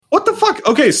like,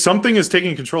 okay, something is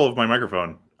taking control of my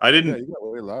microphone. I didn't. Yeah, you got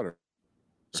way louder.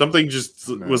 Something just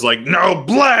was like, no,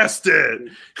 blast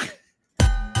it.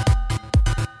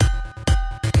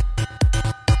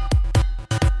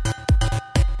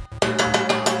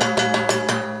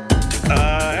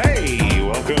 Hey,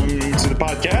 welcome to the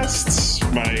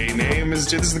podcast. My name is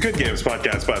This is the Good Games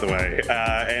podcast, by the way.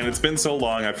 And it's been so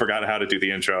long, I forgot how to do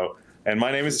the intro. And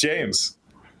my name is James.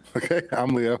 Okay,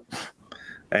 I'm Leo.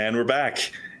 And we're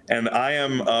back. And I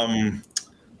am,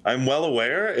 I'm well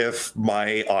aware if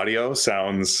my audio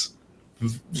sounds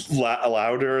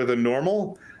louder than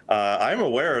normal. I'm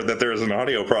aware that there's an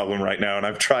audio problem right now, and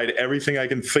I've tried everything I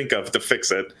can think of to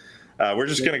fix it. We're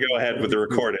just going to go ahead with the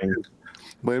recording.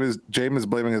 James is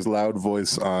blaming his loud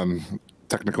voice on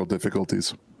technical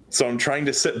difficulties. So I'm trying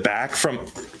to sit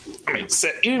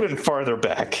even farther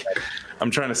back.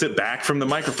 I'm trying to sit back from the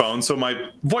microphone, so my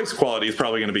voice quality is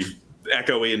probably going to be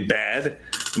echoey and bad.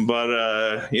 But,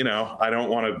 I don't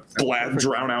want to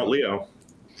drown out Leo.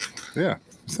 Yeah,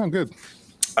 sound good.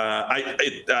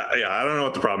 I don't know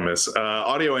what the problem is.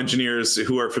 Audio engineers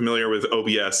who are familiar with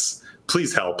OBS,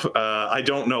 please help. I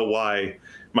don't know why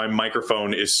my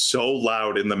microphone is so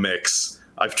loud in the mix.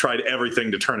 I've tried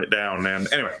everything to turn it down,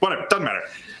 and anyway, whatever, doesn't matter.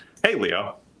 Hey,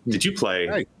 Leo, did you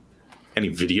play any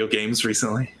video games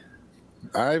recently?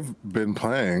 I've been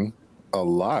playing a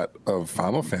lot of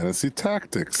Final Fantasy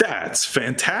Tactics. That's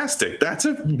fantastic. That's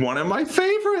one of my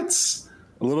favorites.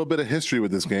 A little bit of history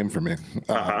with this game for me.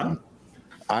 I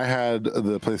had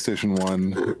the PlayStation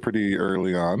 1 pretty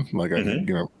early on, like I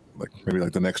think, maybe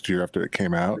the next year after it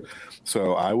came out.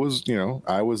 So I was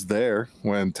there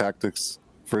when Tactics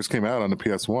first came out on the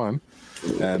PS1,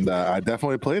 and I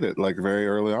definitely played it like very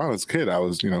early on as a kid. I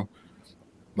was,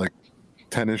 like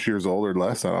 10-ish years old or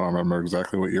less. I don't remember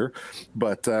exactly what year,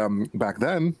 but back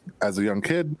then, as a young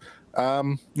kid, I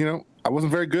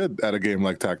wasn't very good at a game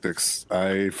like Tactics.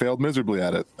 I failed miserably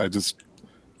at it. I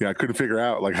couldn't figure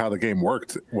out like how the game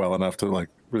worked well enough to like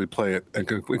really play it and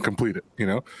complete it,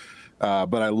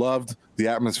 but I loved the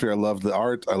atmosphere. I loved the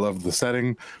art. I loved the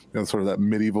setting, sort of that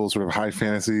medieval sort of high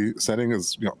fantasy setting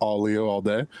is, all Leo all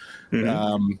day.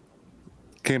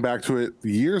 Came back to it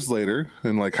years later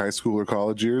in like high school or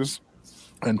college years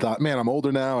and thought, man, I'm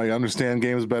older now. I understand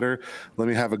games better. Let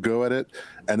me have a go at it.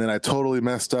 And then I totally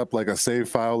messed up like a save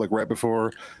file, like right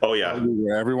before. Oh yeah,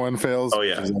 where everyone fails. Oh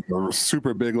yeah, which is like a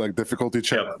super big like difficulty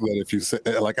check that if you say,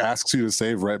 like asks you to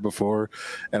save right before.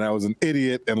 And I was an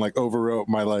idiot and like overwrote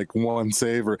my like one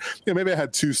save, or maybe I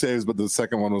had two saves, but the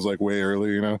second one was like way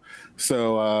early,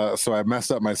 So I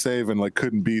messed up my save and like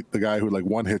couldn't beat the guy who like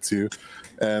one hits you.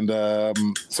 And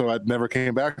so I never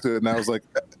came back to it. And I was like,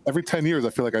 every 10 years, I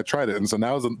feel like I tried it. And so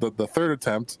now is the third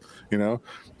attempt,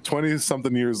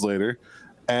 20-something years later.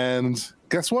 And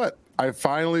guess what? I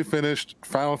finally finished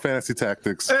Final Fantasy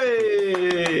Tactics.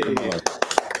 Hey,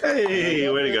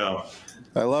 way to go.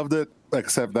 I loved it,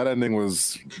 except that ending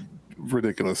was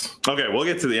ridiculous. Okay, we'll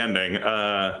get to the ending.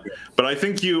 But I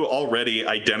think you already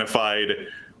identified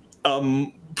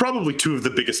probably two of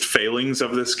the biggest failings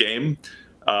of this game.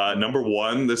 Number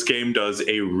one, this game does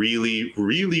a really,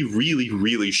 really, really,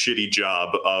 really shitty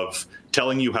job of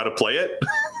telling you how to play it.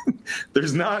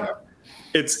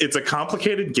 It's a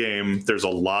complicated game. There's a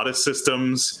lot of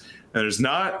systems, and there's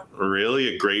not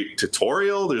really a great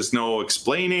tutorial. There's no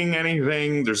explaining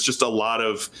anything. There's just a lot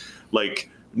of like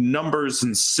numbers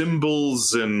and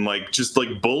symbols and like just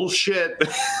like bullshit.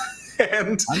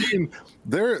 And I mean,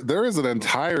 there is an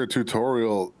entire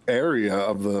tutorial area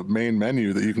of the main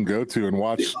menu that you can go to and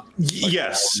watch.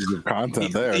 Yes,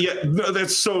 content there. Yeah, no,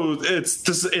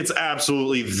 it's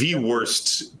absolutely the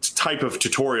worst type of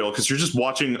tutorial because you're just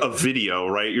watching a video,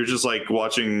 right? You're just like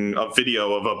watching a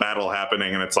video of a battle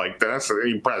happening, and it's like this,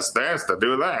 you press this to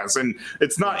do this, and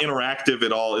it's not interactive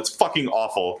at all. It's fucking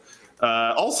awful.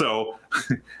 Also,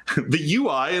 the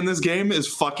UI in this game is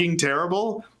fucking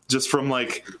terrible. Just from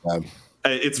like,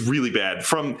 it's really bad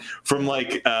from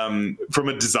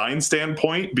a design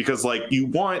standpoint, because like you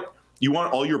want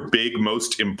all your big,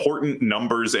 most important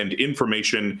numbers and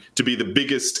information to be the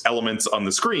biggest elements on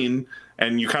the screen,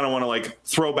 and you kind of want to like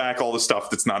throw back all the stuff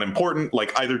that's not important,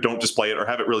 like either don't display it or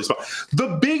have it really small.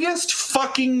 The biggest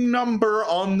fucking number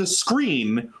on the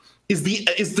screen is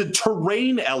the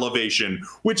terrain elevation,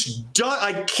 which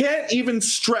I can't even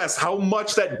stress how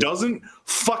much that doesn't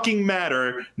fucking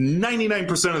matter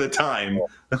 99% of the time.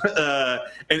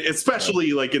 And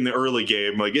especially like in the early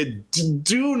game, like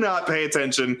do not pay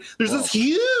attention. There's this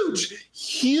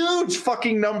huge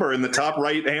fucking number in the top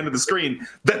right hand of the screen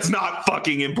that's not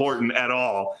fucking important at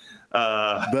all.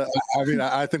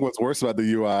 I think what's worse about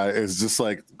the UI is just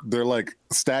like they're like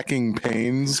stacking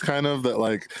panes, kind of that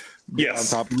like on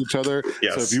top of each other.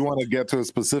 Yes. So if you want to get to a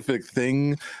specific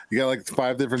thing, you got like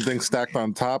 5 different things stacked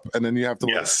on top, and then you have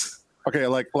to. Okay,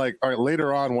 like all right.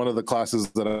 Later on, one of the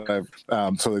classes that I've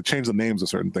so they changed the names of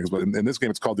certain things, but in this game,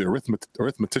 it's called the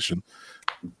arithmetician.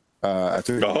 I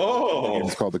think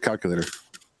it's called the calculator.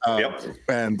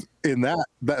 And in that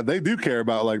they do care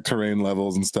about like terrain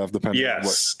levels and stuff, depending on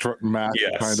what math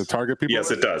you're trying to target people. Yes,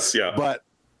 it does. Yeah. But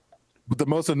the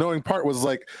most annoying part was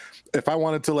like if I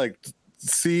wanted to like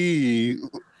see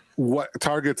what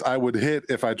targets I would hit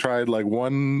if I tried like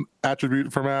one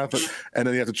attribute for math, and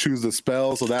then you have to choose the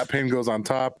spell, so that pane goes on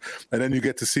top, and then you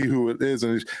get to see who it is,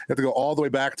 and you have to go all the way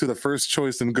back to the first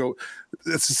choice and go.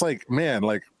 It's just like, man,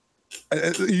 like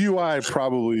UI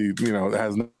probably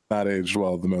has not aged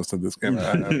well the most of this game.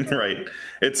 Right.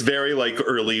 It's very like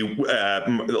early like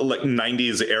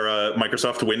 90s era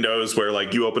Microsoft Windows, where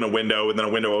like you open a window and then a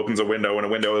window opens a window and a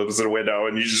window opens a window,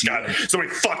 and you just got so many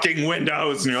fucking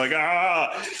windows, and you're like,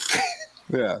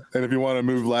 Yeah, and if you want to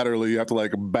move laterally, you have to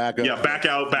like back up. Yeah, back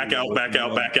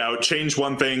out. Change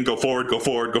one thing, go forward.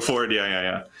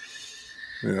 Yeah.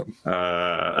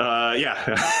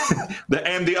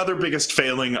 And the other biggest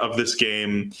failing of this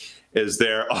game is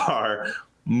there are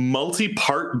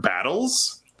multi-part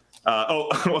battles.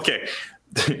 Okay.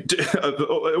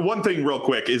 One thing real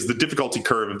quick is the difficulty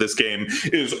curve of this game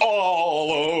is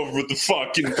all over the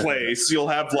fucking place. You'll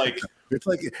have like it's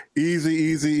like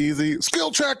easy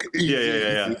skill check. Easy.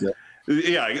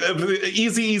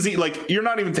 Like you're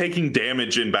not even taking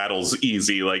damage in battles.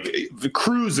 Easy, like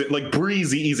cruise it, like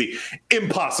breezy, easy.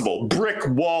 Impossible. Brick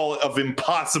wall of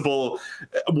impossible.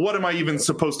 What am I even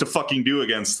supposed to fucking do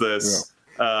against this?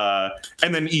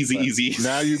 And then easy.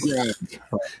 Now you grind.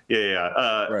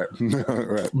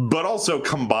 Right. But also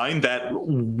combine that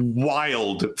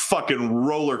wild fucking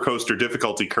roller coaster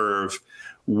difficulty curve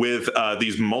with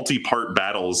these multi-part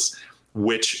battles,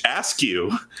 which ask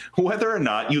you whether or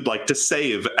not you'd like to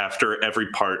save after every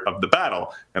part of the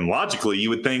battle. And logically, you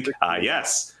would think,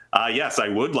 yes, I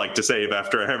would like to save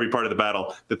after every part of the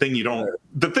battle. The thing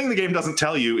the game doesn't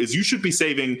tell you is you should be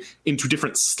saving into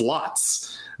different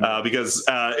slots. Because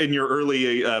in your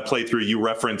early playthrough, you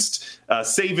referenced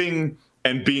saving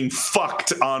and being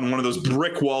fucked on one of those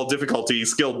brick wall difficulty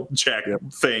skill check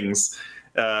things.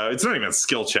 It's not even a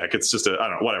skill check. It's just I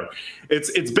don't know, whatever.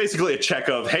 It's basically a check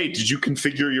of, hey, did you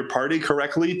configure your party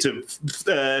correctly to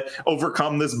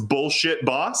overcome this bullshit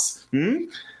boss?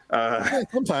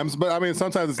 Sometimes, but I mean,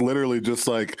 sometimes it's literally just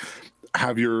like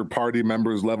have your party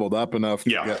members leveled up enough to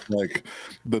get like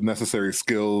the necessary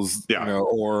skills,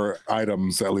 or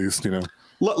items at least,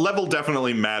 Level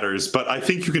definitely matters, but I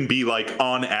think you can be like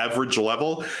on average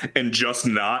level and just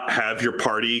not have your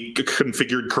party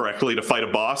configured correctly to fight a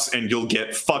boss, and you'll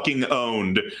get fucking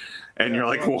owned. And you're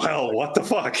like, well, what the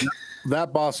fuck?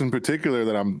 That boss in particular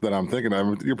that I'm thinking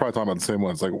of, you're probably talking about the same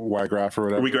one. It's like Wiegraf or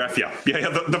whatever. Wiegraf, yeah.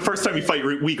 The first time you fight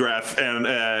Wiegraf, and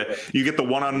you get the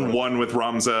one-on-one with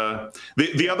Ramza.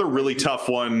 The other really tough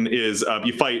one is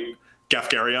you fight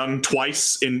Gafgarion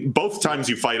twice. In both times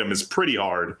you fight him is pretty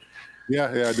hard.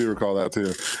 Yeah, I do recall that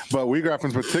too. But Wiegraf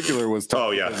in particular was tough.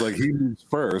 Oh, yeah. Like he moves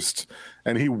first,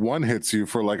 and he one-hits you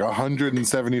for like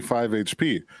 175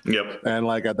 HP. Yep. And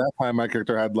like at that time, my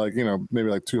character had like, maybe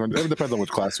like 200. It depends on which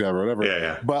class you have or whatever.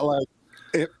 Yeah. But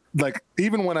like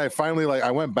even when I finally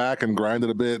I went back and grinded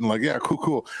a bit and like, yeah,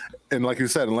 cool. And like you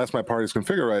said, unless my party's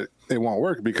configured right, it won't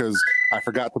work because I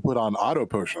forgot to put on auto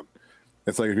potion.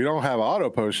 It's like if you don't have auto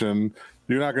potion,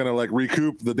 you're not going to like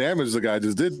recoup the damage the guy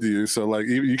just did to you. So like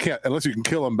you can't, unless you can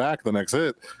kill him back the next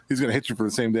hit, he's going to hit you for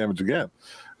the same damage again.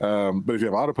 But if you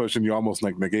have auto potion, you almost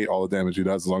like negate all the damage he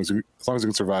does as long as you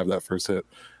can survive that first hit.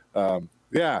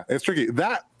 Yeah, it's tricky.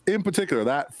 That in particular,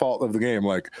 that fault of the game,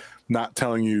 like not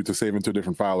telling you to save into a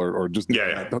different file or just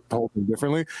the whole thing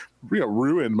differently,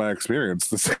 ruined my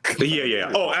experience.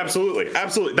 Yeah. Oh, absolutely.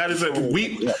 That is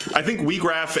I think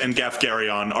Wiegraf and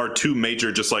Gafgarion are two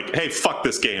major, just like, hey, fuck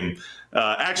this game.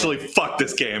 Actually, fuck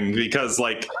this game, because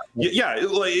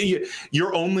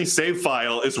your only save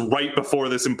file is right before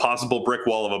this impossible brick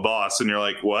wall of a boss, and you're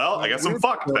like, well, I guess I'm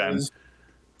fucked then.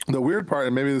 The weird part,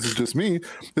 and maybe this is just me,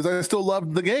 is I still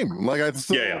loved the game. Like I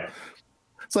still,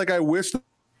 it's like I wish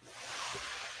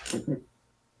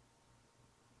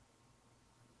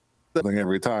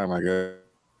every time I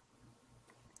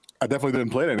definitely didn't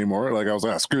play it anymore. Like I was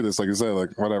like, screw this, like you said,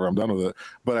 like whatever, I'm done with it.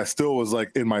 But I still was like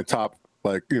in my top,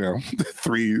 like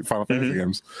 3 Final Fantasy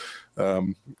games.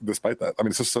 Despite that, I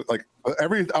mean, it's just like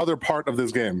every other part of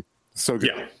this game is so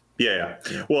good. Yeah.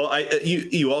 Well,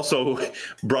 you also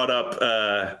brought up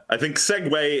I think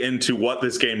segue into what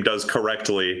this game does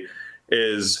correctly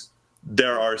is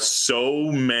there are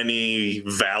so many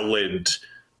valid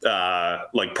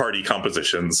like party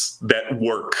compositions that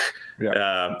work.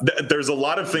 Yeah. There's a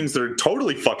lot of things that are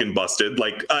totally fucking busted.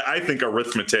 Like I think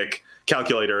arithmetic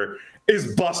calculator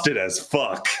is busted as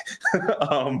fuck.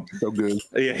 So good.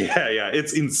 Yeah.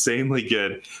 It's insanely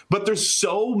good. But there's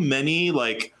so many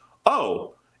like,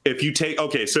 if you take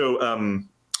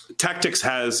Tactics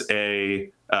has a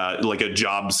like a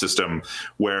job system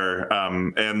where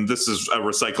and this is a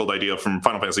recycled idea from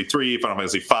Final Fantasy 3, Final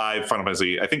Fantasy 5, Final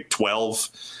Fantasy I think 12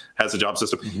 has a job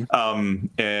system.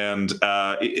 There's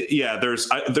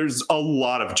a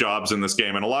lot of jobs in this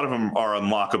game, and a lot of them are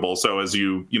unlockable. So as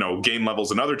you gain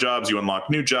levels in other jobs, you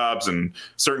unlock new jobs, and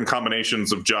certain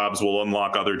combinations of jobs will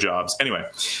unlock other jobs. Anyway,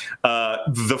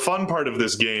 the fun part of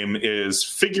this game is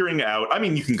figuring out, I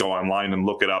mean, you can go online and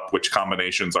look it up which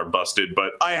combinations are busted,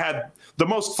 but I had the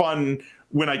most fun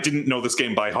when I didn't know this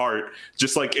game by heart,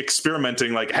 just like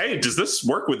experimenting, like, hey, does this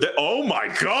work with it? Oh my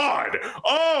God,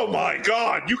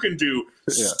 you can do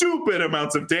stupid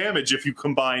amounts of damage if you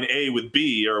combine A with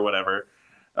B or whatever.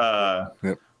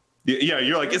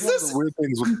 You're like, is this...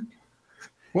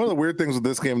 One of the weird things with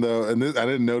this game, though, and I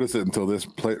didn't notice it until this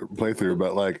playthrough,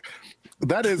 but like,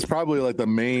 that is probably like the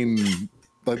main,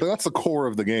 like, that's the core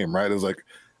of the game, right? Is like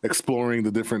exploring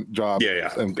the different jobs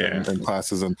and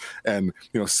classes and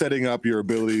setting up your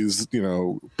abilities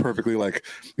perfectly, like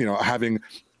having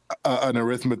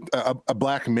a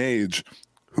black mage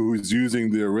who's using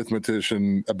the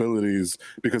arithmetician abilities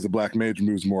because the black mage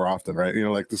moves more often, right?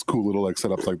 Like this cool little like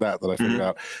setups like that I figured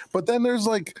out. But then there's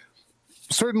like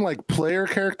certain like player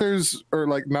characters or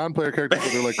like non-player characters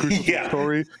that are like crucial to the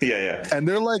story. And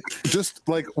they're like, just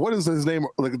like, what is his name?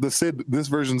 Like the Cid, this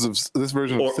version of Cid.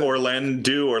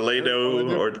 Orlando or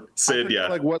Cid,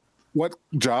 like what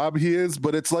job he is,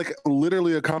 but it's like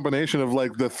literally a combination of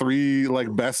like the three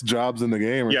like best jobs in the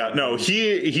game.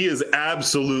 He is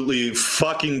absolutely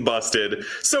fucking busted.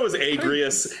 So is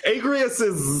Agrius. Agrius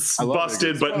is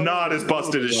busted, but not as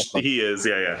busted as he is.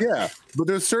 Yeah, but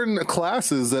there's certain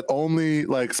classes that only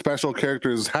like special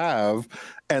characters have,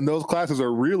 and those classes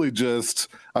are really just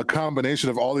a combination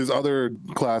of all these other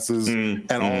classes and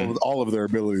all of their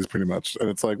abilities, pretty much. And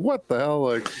it's like, what the hell,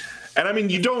 like. And I mean,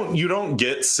 you don't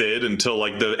get Cid until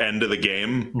like the end of the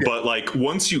game, but like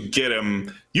once you get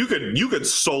him, you could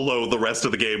solo the rest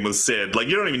of the game with Cid. Like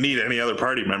you don't even need any other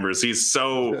party members. He's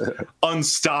so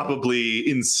unstoppably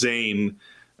insane.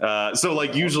 So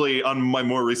like usually on my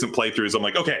more recent playthroughs, I'm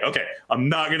like, okay, I'm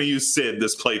not gonna use Cid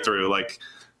this playthrough. Like,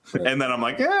 and then I'm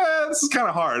like, this is kind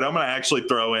of hard. I'm gonna actually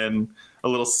throw in a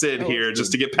little Cid here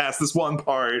just to get past this one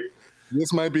part.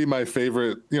 This might be my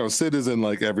favorite. Cid is in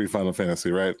like every Final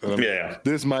Fantasy, right?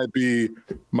 This might be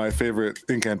my favorite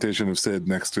incantation of Cid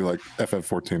next to like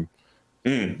FF14.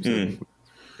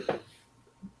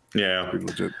 Yeah. Pretty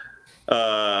legit.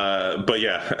 But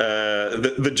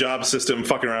the job system,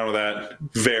 fucking around with that,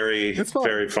 very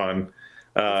fun.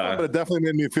 But it definitely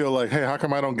made me feel like, hey, how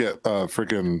come I don't get a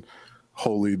freaking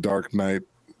Holy Dark Knight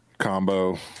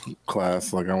combo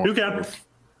class? Like I want. You can.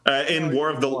 In War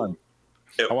of the.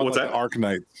 I want What's like that? The Arc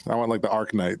Knight. I want like the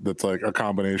Arc Knight that's like a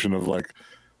combination of like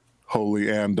holy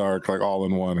and dark, like all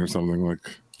in one or something. Like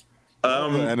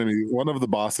the enemy, one of the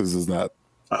bosses is that.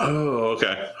 Oh,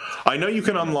 okay. I know you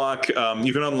can unlock Dark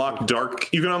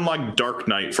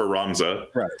Knight for Ramza.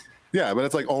 Right. Yeah, but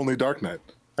it's like only Dark Knight.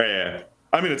 Yeah.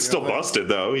 I mean, it's still busted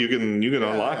though. You can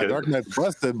unlock it. Dark Knight's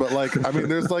busted, but like I mean,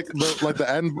 there's like the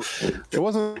end. It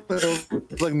was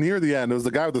like near the end. It was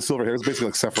the guy with the silver hair. It was basically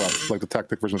like Sephiroth, like the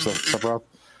tactic version of Sephiroth.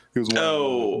 He was one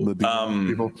of the demon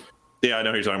people. Yeah, I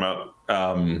know who you're talking about.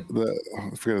 I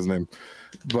forget his name,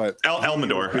 but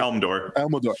Elmendor. Yeah.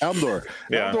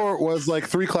 Elmendor was like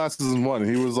three classes in one.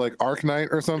 He was like Arc Knight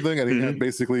or something, and he had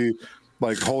basically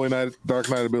like Holy Knight, Dark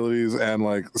Knight abilities, and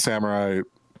like Samurai.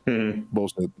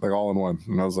 Bullshit, like all in one.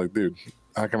 And I was like, dude,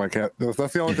 how come I can't?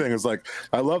 That's the only thing is like,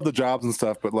 I love the jobs and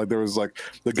stuff, but like there was like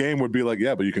the game would be like,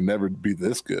 yeah, but you can never be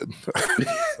this good.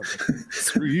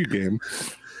 Screw you, game.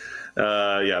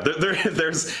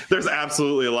 There's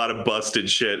absolutely a lot of busted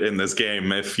shit in this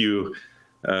game. If you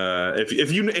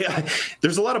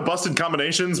there's a lot of busted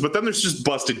combinations, but then there's just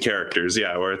busted characters.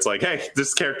 Yeah, where it's like, hey,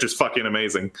 this character's fucking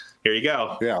amazing. Here you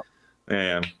go. Yeah.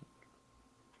 And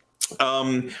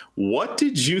what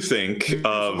did you think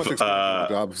of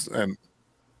jobs and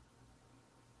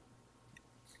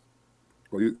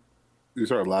well, you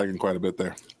started lagging quite a bit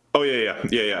there. Oh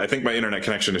yeah. I think my internet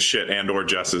connection is shit, and or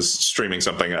Jess is streaming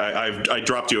something. I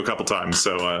dropped you a couple times,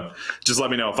 so just let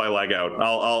me know if I lag out.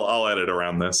 I'll edit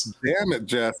around this. Damn it,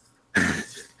 Jess.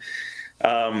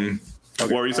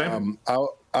 What were you saying?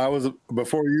 I was,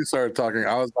 before you started talking,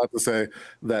 I was about to say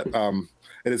that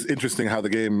it is interesting how the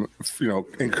game,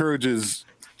 encourages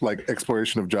like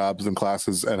exploration of jobs and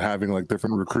classes and having like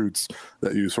different recruits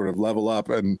that you sort of level up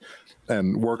and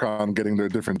work on getting their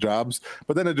different jobs.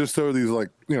 But then it just throws these like,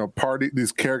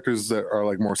 these characters that are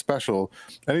like more special,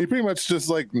 and you pretty much just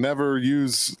like never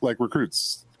use like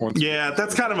recruits. Yeah,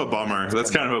 that's kind of a bummer.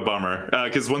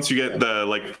 Because once you get the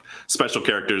like special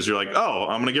characters, you're like, oh,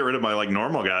 I'm gonna get rid of my like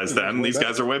normal guys. Then these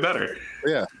guys are way better.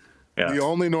 Yeah. The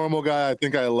only normal guy I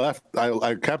think I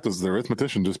kept as the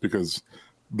arithmetician, just because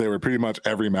they were pretty much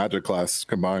every magic class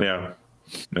combined.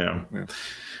 Yeah.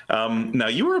 Now,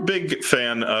 you were a big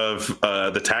fan of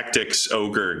the Tactics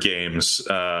Ogre games,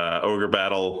 Ogre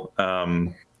Battle.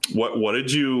 What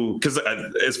did you? Because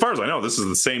as far as I know, this is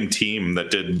the same team that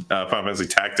did Final Fantasy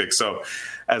Tactics. So,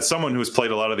 as someone who's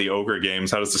played a lot of the Ogre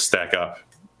games, how does this stack up?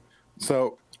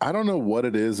 So I don't know what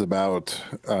it is about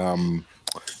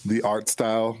the art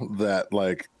style that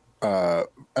like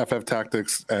FF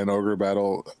Tactics and Ogre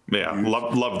Battle. Yeah,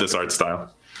 love this art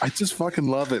style. I just fucking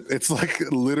love it. It's like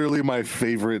literally my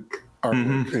favorite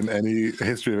artwork in any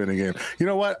history of any game. You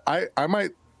know what? I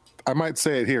might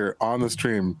say it here on the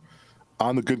stream,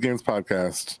 on the Good Games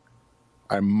podcast.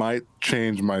 I might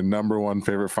change my number one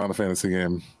favorite Final Fantasy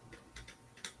game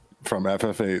from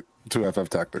FF8 to FF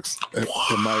Tactics. It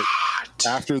might,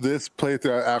 after this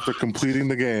playthrough, after completing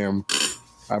the game,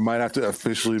 I might have to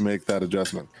officially make that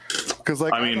adjustment. Because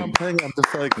like, as I'm playing it, I'm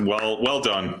just like, well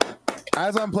done.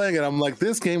 As I'm playing it, I'm like,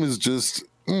 this game is just,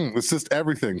 it's just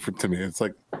everything to me. It's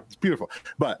like, it's beautiful.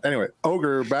 But anyway,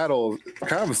 Ogre Battle,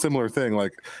 kind of a similar thing.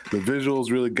 Like the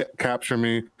visuals really capture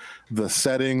me. The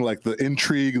setting, like the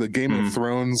intrigue, the Game of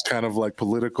Thrones kind of like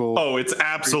political. Oh, it's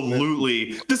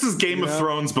absolutely. This is Game of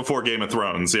Thrones before Game of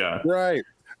Thrones. Yeah. Right.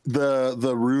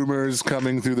 The rumors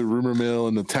coming through the rumor mill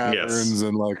and the taverns,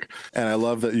 and I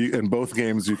love that you in both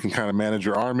games you can kind of manage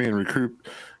your army and recruit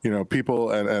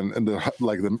people, and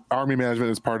the army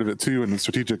management is part of it too, and the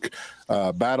strategic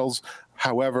battles.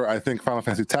 However, I think Final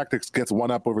Fantasy Tactics gets one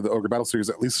up over the Ogre Battle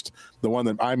series, at least the one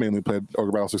that I mainly played,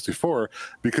 Ogre Battle 64,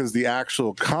 because the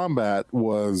actual combat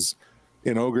was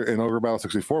in Ogre Battle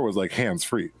 64 was like hands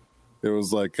free. It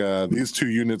was like these two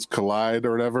units collide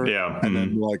or whatever, and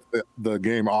then like the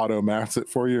game auto maths it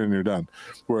for you and you're done.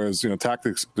 Whereas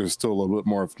Tactics, there's still a little bit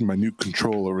more minute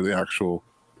control over the actual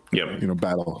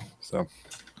battle. So,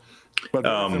 but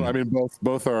I mean,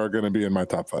 both are going to be in my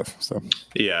top 5. So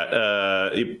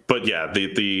but yeah,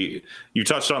 the you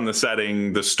touched on the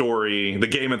setting, the story, the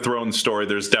Game of Thrones story.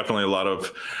 There's definitely a lot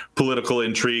of political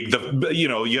intrigue.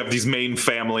 You have these main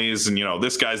families, and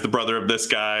this guy's the brother of this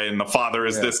guy, and the father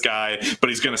is this guy, but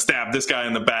he's going to stab this guy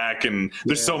in the back. And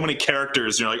there's so many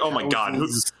characters. You're like, oh my god,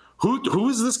 who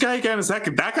is this guy again? Is that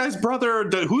guy's brother?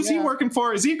 Who's he working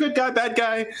for? Is he a good guy, bad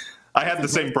guy? I had the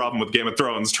same problem with Game of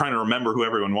Thrones, trying to remember who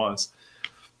everyone was.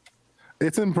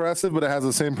 It's impressive, but it has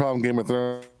the same problem Game of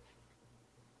Thrones.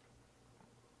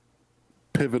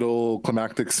 Pivotal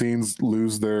climactic scenes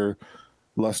lose their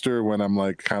luster when I'm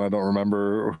like kind of don't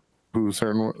remember who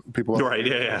certain people are. Right,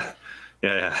 yeah.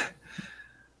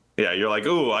 You're like,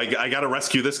 oh, I got to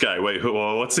rescue this guy. Wait,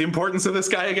 what's the importance of this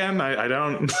guy again? I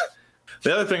don't...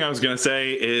 The other thing I was going to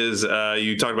say is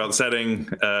you talked about the setting,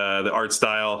 the art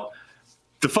style,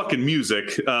 the fucking music,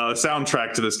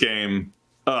 soundtrack to this game.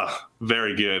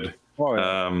 Very good. Oh,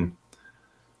 yeah.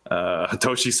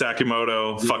 Hitoshi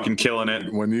Sakimoto fucking killing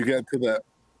it. When you get to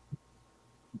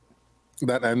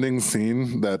that ending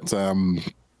scene, that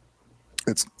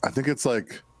I think it's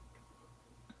like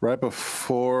right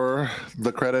before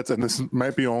the credits, and this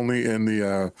might be only in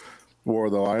the War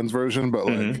of the Lions version, but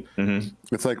like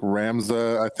it's like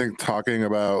Ramza, I think, talking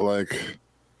about like,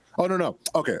 oh no,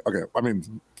 okay. I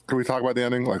mean, can we talk about the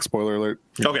ending? Like, spoiler alert.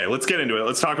 Okay, let's get into it.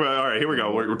 Let's talk about. All right, here we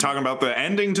go. We're talking about the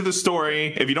ending to the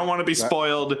story. If you don't want to be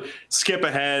spoiled, skip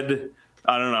ahead.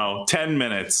 I don't know, 10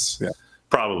 minutes. Yeah,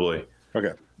 probably.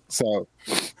 Okay, so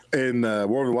in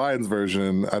War of the Lions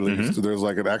version, at least, there's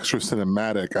like an extra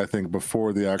cinematic, I think,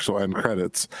 before the actual end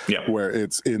credits, where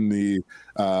it's in the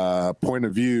point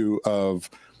of view of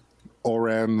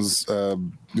Oran's,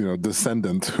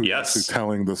 descendant, who's actually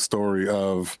telling the story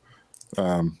of,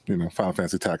 Final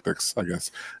Fantasy Tactics, I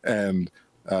guess, and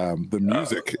the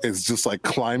music is just like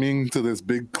climbing to this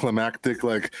big climactic,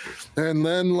 like, and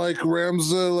then like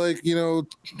Ramza, like,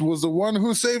 was the one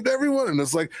who saved everyone, and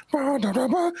it's like, and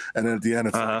then at the end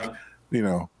it's like,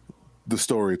 the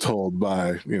story told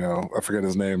by, I forget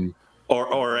his name.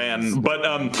 Oran, but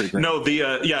no,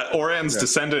 Oran's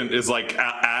descendant is like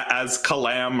as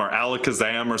Kalam or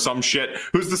Alakazam or some shit,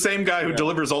 who's the same guy who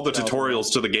delivers all the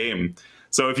tutorials to the game.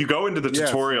 So if you go into the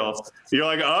tutorial, you're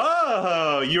like,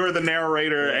 oh, you're the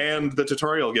narrator and the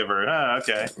tutorial giver. Ah,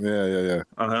 okay. Yeah.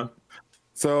 Uh-huh.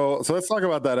 So let's talk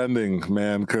about that ending,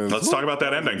 man. Let's talk about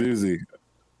that ending. Doozy.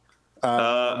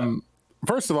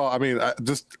 First of all,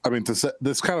 to set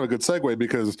this kind of a good segue,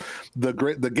 because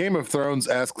the Game of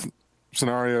Thrones-esque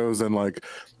scenarios and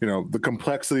the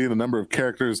complexity and the number of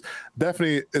characters,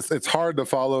 definitely it's hard to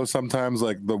follow sometimes,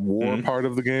 like the war part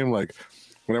of the game, like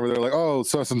whenever they're like, oh,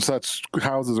 such and such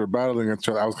houses are battling each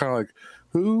other, I was kind of like,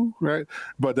 who, right?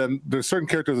 But then there's certain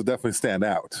characters that definitely stand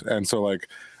out, and so like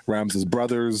Ramses'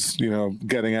 brothers,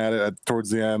 getting at it towards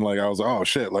the end, like I was like, oh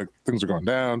shit, like things are going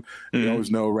down. You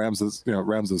always know Ramses'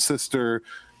 sister,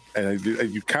 and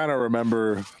you kind of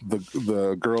remember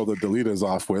the girl that Delita's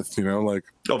off with, like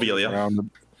Ovelia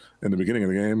in the beginning of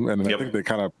the game, and I think they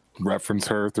kind of reference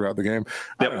her throughout the game.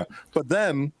 But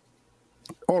then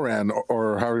Oran,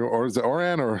 or is it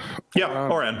Oran or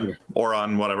Oran,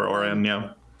 Oran, whatever,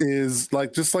 Oran, is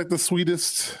like just like the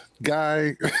sweetest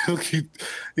guy.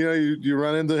 you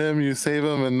run into him, you save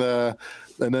him, and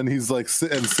then he's like,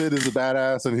 and Sid is a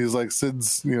badass, and he's like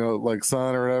Sid's like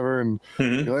son or whatever, and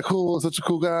you're like, cool, such a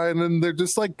cool guy, and then they're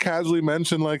just like casually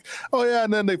mentioned like, oh yeah,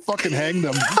 and then they fucking hanged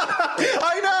him.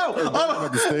 I know.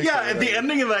 The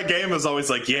ending of that game is always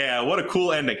like, yeah, what a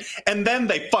cool ending, and then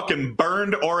they fucking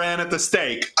burned Oran at the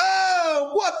stake. Oh,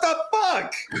 what the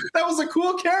fuck? That was a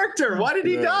cool character. Why did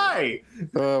he die?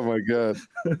 Oh my god.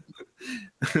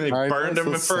 They burned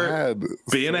him for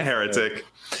being a heretic.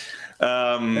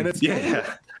 And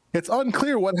it's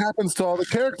unclear what happens to all the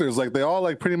characters. Like they all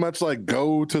like pretty much like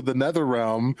go to the Nether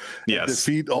Realm, and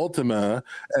defeat Ultima,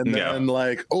 and then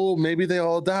like, oh, maybe they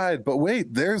all died, but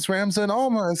wait, there's Ramza and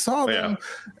Alma, I saw them,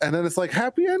 and then it's like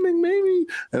happy ending maybe,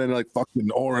 and then like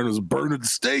fucking Oran was burned at the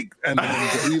stake, and then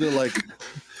Delita like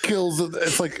kills it.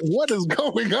 It's like, what is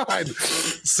going on?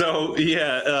 So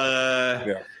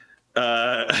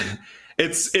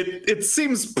it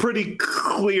seems pretty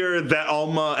clear that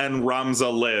Alma and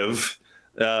Ramza live,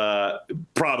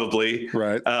 probably.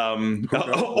 Right. Oran,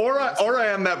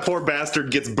 that poor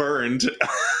bastard, gets burned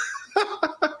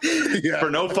for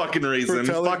no fucking reason.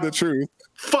 For telling the truth.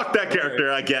 Fuck that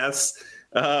character, I guess.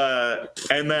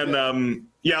 And then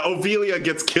Ovelia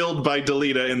gets killed by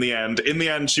Delita in the end. In the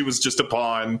end, she was just a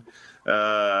pawn.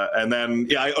 And then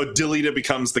Delita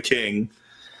becomes the king.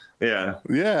 Yeah.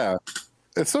 Yeah.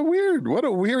 It's so weird. What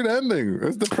a weird ending.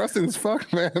 It's depressing as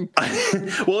fuck, man.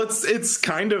 Well, it's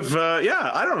kind of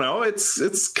I don't know.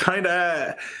 It's kind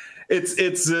of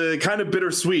kind of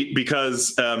bittersweet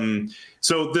because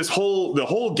so the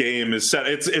whole game is set.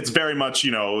 It's very much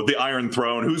the Iron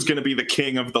Throne. Who's going to be the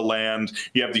king of the land?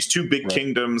 You have these two big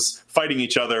kingdoms fighting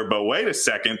each other. But wait a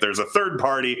second, there's a third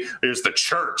party. There's the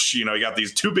church. You got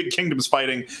these two big kingdoms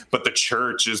fighting, but the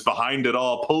church is behind it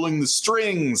all, pulling the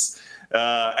strings.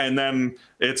 And then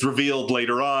it's revealed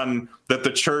later on that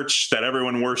the church that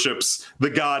everyone worships, the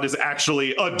god is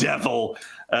actually a devil,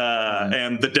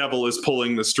 and the devil is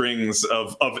pulling the strings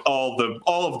of all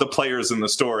of the players in the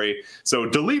story. So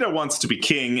Delita wants to be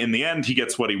king. In the end, he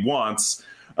gets what he wants.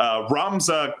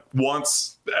 Ramza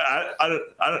wants.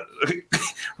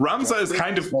 Ramza is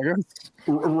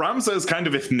kind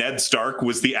of if Ned Stark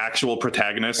was the actual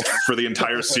protagonist for the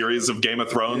entire series of Game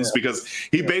of Thrones, because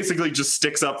he basically just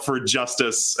sticks up for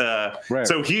justice.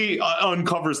 So he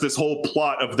uncovers this whole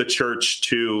plot of the church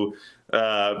to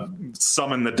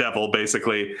summon the devil,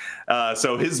 basically.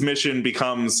 So his mission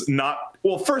becomes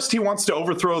first he wants to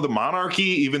overthrow the monarchy,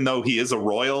 even though he is a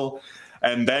royal.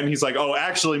 And then he's like, oh,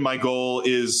 actually, my goal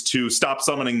is to stop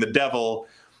summoning the devil.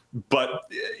 But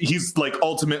he's like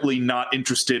ultimately not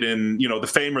interested in,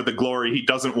 the fame or the glory. He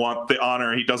doesn't want the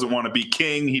honor. He doesn't want to be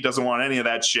king. He doesn't want any of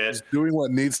that shit. He's doing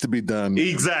what needs to be done.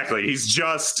 Exactly. He's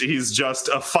just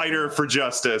a fighter for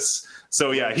justice. So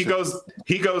yeah, he goes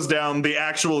down. The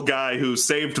actual guy who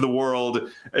saved the world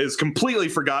is completely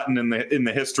forgotten in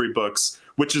the history books,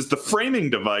 which is the framing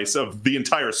device of the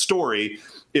entire story.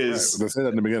 They say that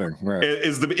in the beginning. Right.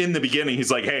 In the beginning,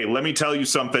 he's like, hey, let me tell you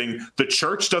something. The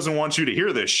church doesn't want you to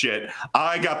hear this shit.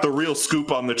 I got the real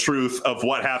scoop on the truth of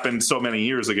what happened so many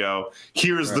years ago.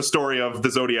 Here's the story of the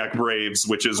Zodiac Braves,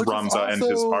 which is Ramza and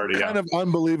his party. Kind of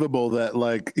unbelievable that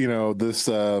this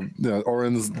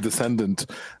Oran's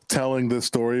descendant telling this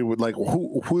story would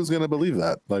who's going to believe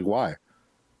that? Like, why?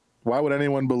 Why would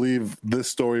anyone believe this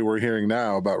story we're hearing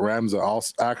now about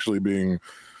Ramza actually being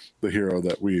the hero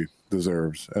that we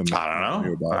deserves. And I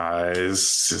don't know.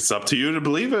 It's up to you to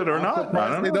believe it or not. I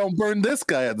don't know. They don't burn this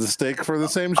guy at the stake for the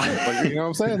same shit. Like, you know what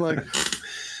I'm saying? Like,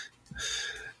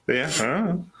 yeah, I don't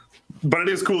know. But it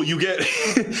is cool. You get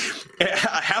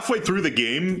halfway through the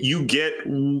game, you get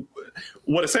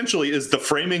what essentially is the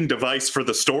framing device for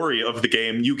the story of the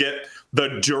game. You get the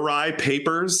Jurai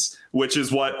Papers, which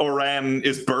is what Oran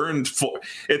is burned for.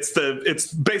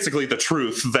 It's basically the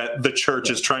truth that the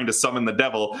church is trying to summon the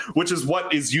devil, which is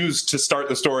what is used to start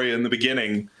the story in the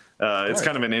beginning. It's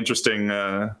kind of an interesting.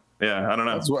 Yeah, I don't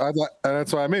know.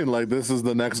 That's what I mean. Like, this is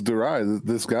the next Durai,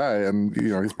 this guy, and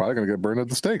he's probably going to get burned at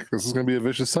the stake. This is going to be a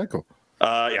vicious cycle.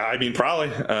 Yeah, I mean, probably.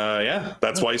 Yeah,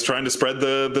 that's why he's trying to spread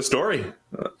the story.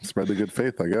 Spread the good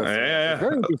faith, I guess. Yeah. It's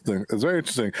very interesting. It's very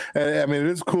interesting. And, I mean, it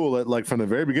is cool that, like, from the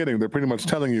very beginning, they're pretty much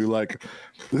telling you, like,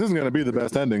 this isn't going to be the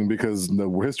best ending because the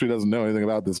history doesn't know anything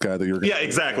about this guy that you're. Yeah,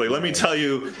 exactly. Let me tell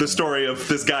you the story of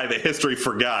this guy that history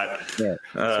forgot. Yeah.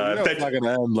 So it's not going to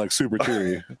end like super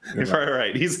teary.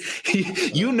 Right.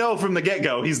 You know from the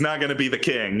get-go he's not going to be the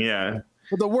king. Yeah.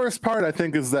 But the worst part, I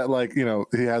think, is that, like,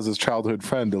 he has his childhood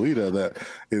friend, Delita, that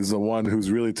is the one who's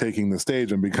really taking the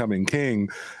stage and becoming king,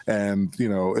 and,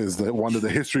 is the one that the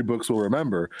history books will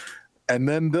remember. And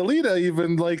then Delita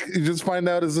even, like, you just find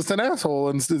out is just an asshole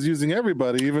and is using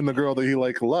everybody, even the girl that he,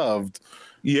 like, loved.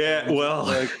 Yeah, well,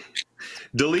 like,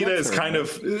 Delita is kind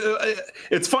of.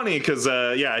 It's funny because,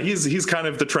 he's kind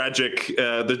of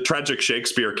the tragic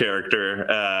Shakespeare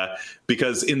character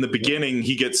because in the beginning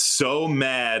he gets so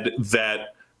mad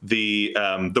that the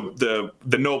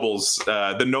nobles,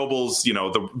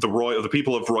 the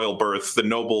people of royal birth, the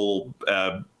noble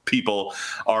people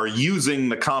are using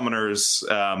the commoners,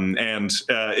 and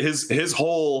his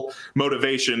whole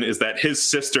motivation is that his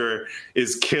sister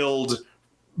is killed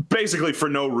basically for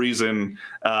no reason,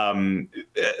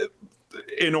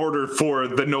 in order for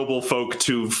the noble folk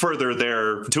to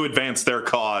advance their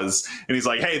cause. And he's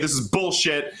like, hey, this is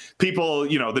bullshit. People,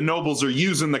 the nobles are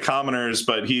using the commoners,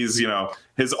 but he's,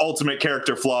 his ultimate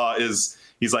character flaw is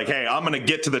he's like, hey, I'm going to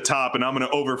get to the top and I'm going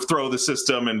to overthrow the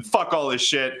system and fuck all this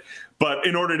shit. But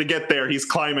in order to get there, he's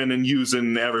climbing and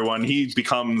using everyone. He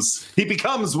becomes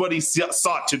what he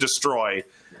sought to destroy.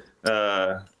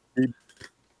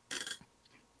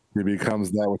 He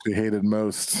becomes that which he hated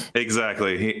most.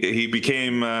 Exactly. He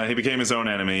became his own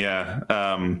enemy. Yeah.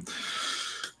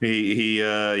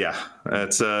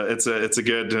 It's a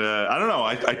good. I don't know.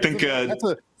 I think that's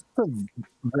a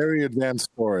very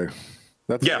advanced story.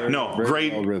 That's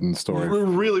great, well-written story.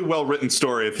 Really well-written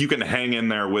story. If you can hang in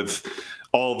there with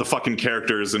all the fucking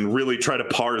characters and really try to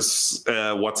parse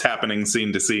what's happening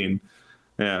scene to scene.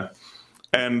 Yeah.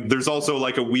 And there's also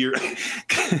like a weird,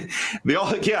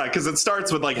 because it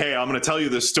starts with like, hey, I'm going to tell you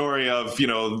the story of,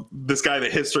 this guy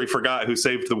that history forgot who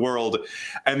saved the world.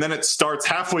 And then it starts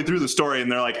halfway through the story and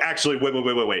they're like, actually, wait.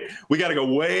 We got to go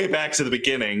way back to the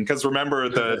beginning. Because remember,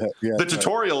 the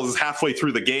tutorial is halfway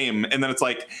through the game. And then it's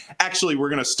like, actually, we're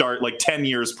going to start like 10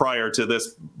 years prior to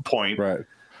this point. Right.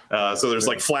 So there's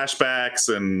like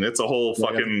flashbacks and it's a whole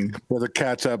fucking. There's a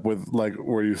catch up with like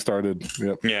where you started.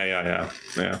 Yep. Yeah.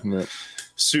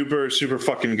 Super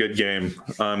fucking good game.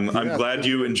 I'm glad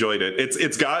you enjoyed it.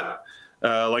 It's got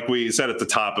like we said at the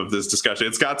top of this discussion,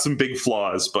 it's got some big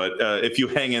flaws, but if you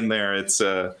hang in there, it's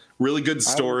a really good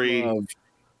story.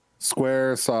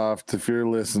 Squaresoft, if you're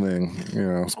listening,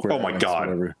 Square. Oh my God.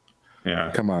 Whatever.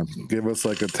 Yeah. Come on, give us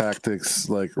like a Tactics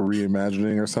like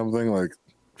reimagining or something like.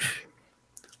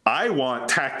 I want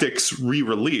Tactics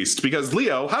re-released because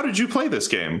Leo, how did you play this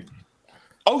game?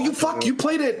 Oh, you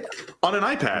played it on an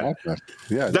iPad.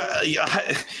 Yeah.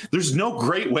 There's no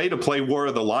great way to play War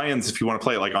of the Lions if you want to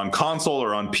play it like on console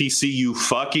or on PC. You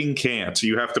fucking can't.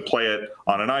 You have to play it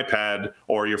on an iPad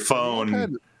or your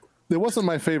phone. It wasn't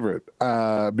my favorite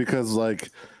because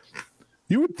like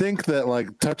you would think that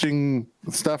like touching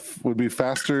stuff would be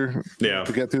faster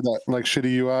to get through that like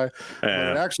shitty UI. But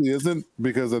it actually isn't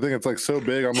because I think it's like so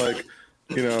big. I'm like,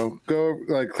 go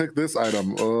like click this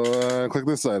item, click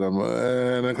this item,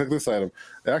 and then click this item.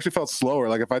 It actually felt slower.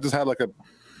 Like if I just had like a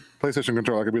PlayStation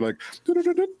controller, I could be like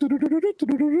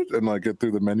and like get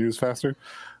through the menus faster.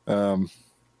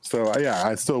 So yeah,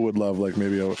 I still would love like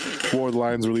maybe a War of the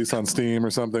Lions release on Steam or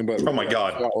something. But oh my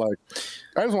God,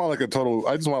 I just want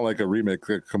like a remake,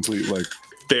 a complete like.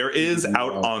 There is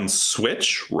out on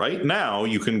Switch right now.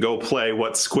 You can go play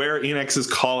what Square Enix is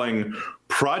calling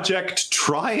Project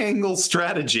Triangle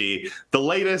Strategy, the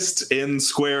latest in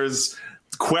Square's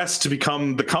quest to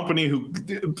become the company who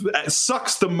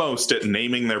sucks the most at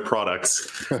naming their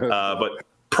products. But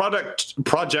Project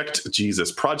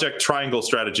Triangle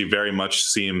Strategy very much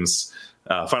seems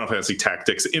Final Fantasy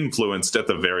Tactics influenced at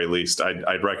the very least.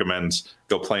 I'd recommend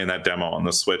go playing that demo on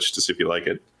the Switch to see if you like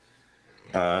it.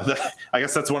 I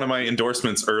guess that's one of my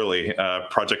endorsements early.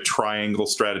 Project Triangle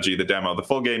Strategy, the demo. The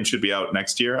full game should be out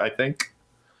next year, I think.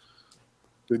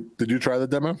 Did you try the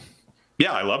demo?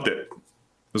 Yeah, I loved it.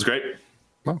 It was great.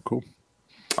 Oh, cool.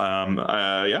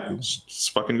 Yeah, it's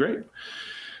fucking great.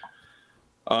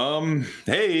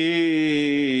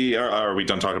 Hey, are we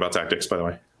done talking about tactics, by the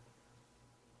way?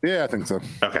 Yeah, I think so.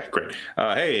 Okay, great.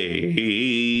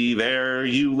 Hey there,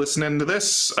 you listening to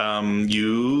this?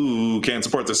 You can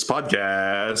support this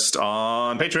podcast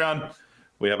on Patreon.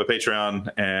 We have a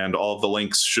Patreon, and all of the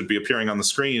links should be appearing on the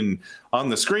screen. On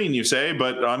the screen, you say,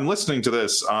 but I'm listening to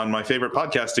this on my favorite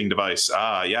podcasting device.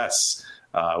 Yes.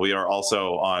 We are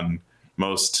also on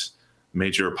most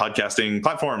major podcasting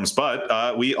platforms,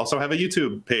 but we also have a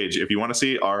YouTube page. If you want to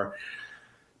see our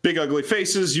big ugly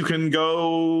faces, you can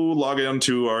go log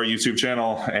into our YouTube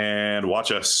channel and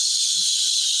watch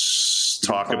us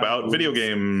talk about video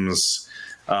games.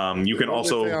 You can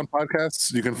also on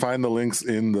podcasts. You can find the links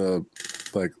in the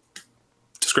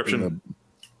description.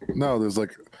 No, there's a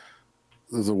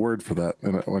word for that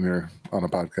when you're on a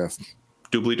podcast.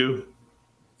 Doobly doo.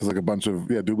 There's like a bunch of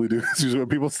doobly doo. That's usually what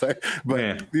people say.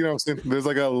 But there's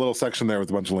like a little section there with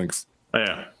a bunch of links.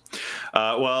 Yeah.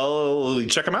 Well,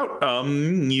 check them out.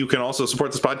 You can also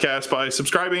support this podcast by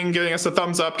subscribing, giving us a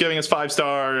thumbs up, giving us 5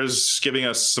 stars, giving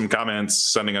us some comments,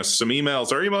 sending us some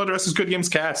emails. Our email address is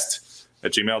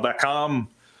goodgamescast@gmail.com.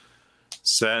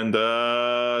 Send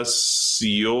us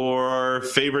your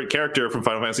favorite character from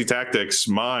Final Fantasy Tactics.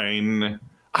 Mine,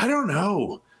 I don't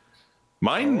know.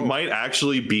 Mine might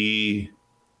actually be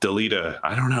Delita.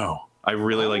 I don't know. I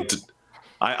really like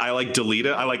I like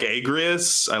Delita. I like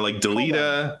Agrias. I like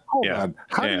Delita. Hold on.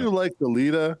 How do you like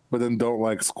Delita, but then don't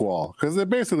like Squall? Because it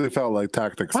basically felt like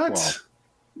Tactics What? Squall.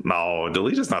 No,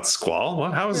 Delita's not Squall.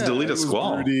 What? How is Delita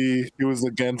Squall? Broody. He was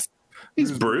against.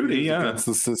 He's broody, against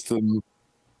the system.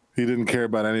 He didn't care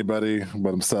about anybody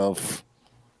but himself.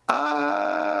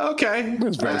 Okay.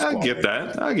 I get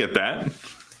that.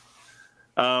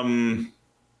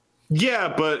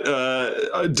 Yeah, but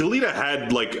Delita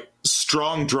had like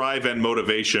strong drive and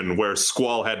motivation, where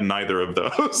Squall had neither of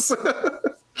those.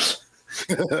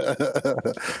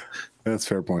 That's a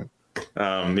fair point.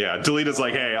 Yeah, Delita's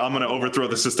like, hey, I'm going to overthrow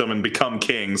the system and become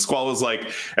king. Squall is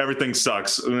like, everything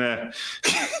sucks.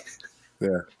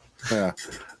 Yeah.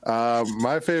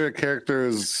 My favorite character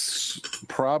is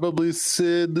probably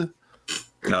Sid.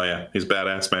 Oh yeah, he's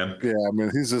badass, man. Yeah, I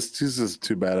mean he's just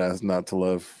too badass not to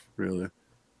love, really.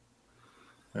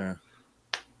 Yeah.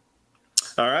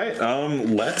 All right,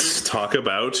 let's talk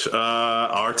about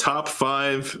our top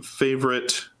 5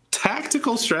 favorite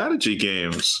tactical strategy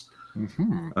games.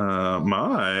 Mm-hmm.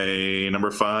 My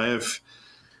number 5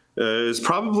 is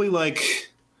probably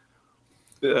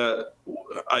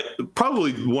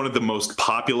probably one of the most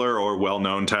popular or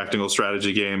well-known tactical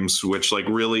strategy games, which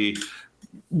really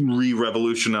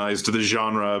re-revolutionized the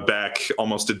genre back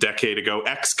almost a decade ago.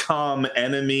 XCOM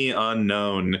Enemy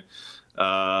Unknown.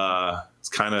 It's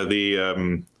kind of the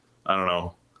I don't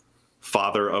know,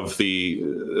 father of the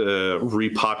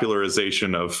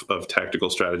repopularization of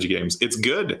tactical strategy games. It's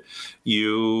good.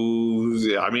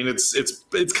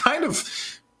 It's kind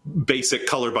of basic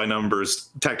color by numbers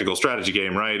tactical strategy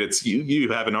game, right? It's you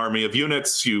have an army of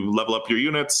units, you level up your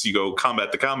units, you go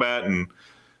combat to combat and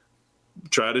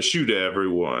try to shoot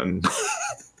everyone.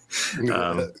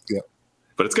 Yeah.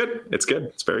 But it's good. It's good.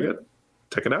 It's very good.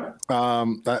 Check it out.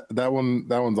 That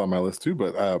one's on my list too.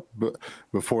 But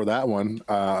before that one,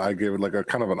 I gave it like a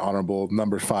kind of an honorable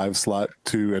number 5 slot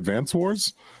to Advance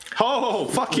Wars. Oh,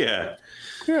 fuck yeah.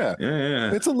 Yeah.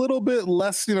 Yeah. It's a little bit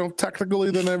less,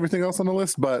 technically than everything else on the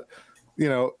list, but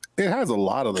it has a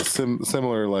lot of the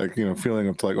similar feeling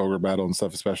of Ogre Battle and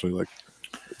stuff, especially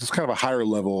just kind of a higher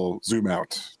level zoom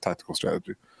out tactical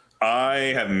strategy.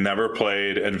 I have never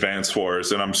played Advance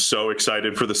Wars, and I'm so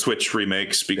excited for the Switch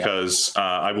remakes because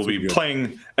I will be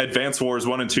playing Advance Wars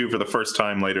 1 and 2 for the first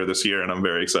time later this year, and I'm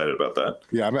very excited about that.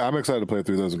 Yeah, I'm excited to play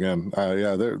through those again.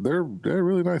 Yeah, they're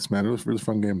really nice, man. It was really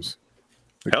fun games.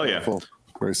 Hell yeah.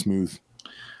 Very smooth.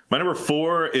 My number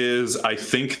 4 is, I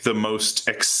think, the most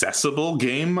accessible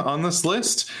game on this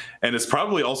list, and it's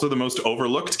probably also the most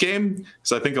overlooked game.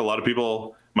 So I think a lot of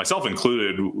people, myself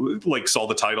included, saw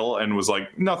the title and was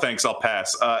like, no thanks, I'll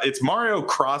pass. It's Mario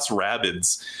Cross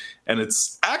Rabbids, and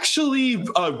it's actually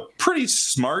pretty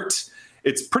smart.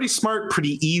 It's pretty smart,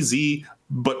 pretty easy,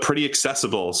 but pretty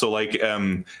accessible. So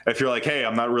if you're like, hey,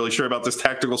 I'm not really sure about this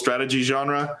tactical strategy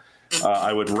genre,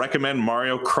 I would recommend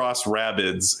Mario Cross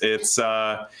Rabbids. It's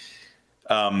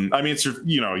I mean, it's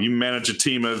you manage a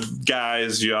team of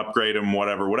guys, you upgrade them,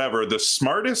 whatever. The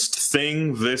smartest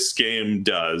thing this game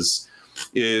does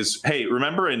is, hey,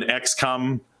 remember in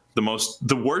XCOM,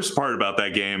 the worst part about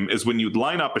that game is when you'd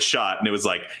line up a shot and it was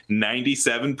like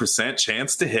 97%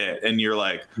 chance to hit, and you're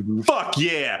like, fuck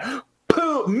yeah,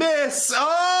 boom, miss.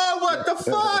 Oh, what the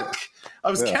fuck?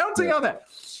 I was counting on that.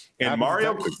 And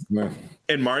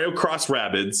Mario Cross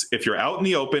Rabbids, if you're out in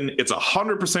the open, it's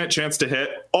 100% chance to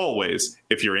hit always.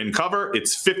 If you're in cover,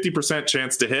 it's 50%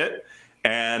 chance to hit.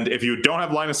 And if you don't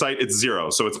have line of sight, it's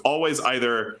 0. So it's always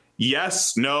either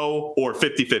yes, no, or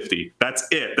 50-50. That's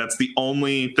it. That's the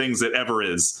only things it ever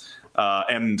is.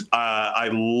 And I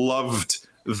loved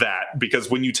that, because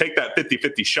when you take that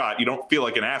 50-50 shot, you don't feel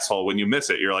like an asshole when you miss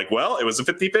it. You're like, well, it was a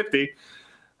 50-50.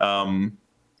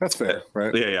 That's fair,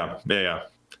 right? Yeah.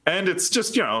 And it's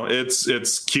just,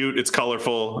 it's cute, it's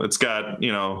colorful, it's got,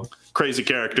 crazy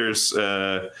characters.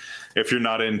 If you're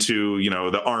not into,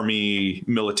 the army,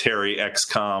 military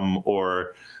XCOM,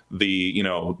 or the,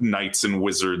 knights and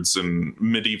wizards and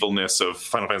medievalness of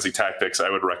Final Fantasy Tactics, I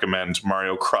would recommend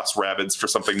Mario Cross Rabbids for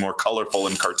something more colorful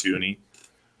and cartoony.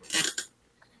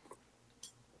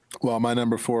 Well, my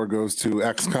number 4 goes to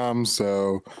XCOM,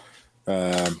 so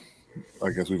I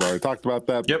guess we've already talked about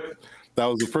that. Yep. That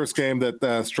was the first game that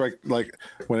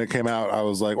when it came out, I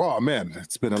was like, oh man,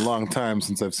 it's been a long time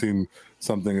since I've seen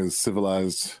something as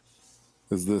civilized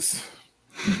as this.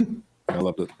 I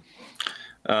loved it.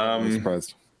 I was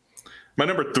surprised. My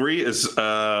number 3 is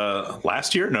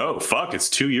last year? No, fuck, it's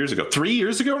 2 years ago. 3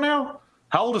 years ago now?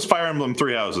 How old is Fire Emblem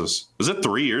Three Houses? Is it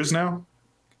 3 years now?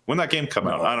 When that game come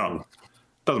out? I don't know.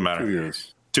 Doesn't matter. 2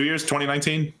 years. 2 years,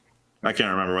 2019? I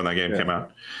can't remember when that game came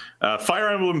out. Fire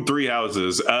Emblem Three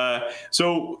Houses.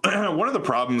 So one of the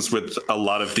problems with a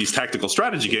lot of these tactical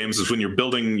strategy games is when you're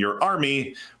building your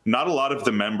army, not a lot of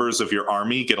the members of your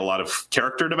army get a lot of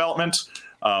character development.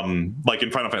 Like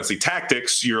in Final Fantasy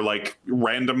Tactics, your like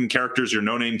random characters, your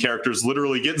no-name characters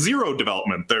literally get 0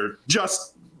 development. They're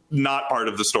just not part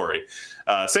of the story.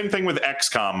 Same thing with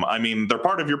XCOM. I mean, they're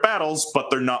part of your battles, but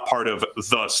they're not part of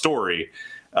the story.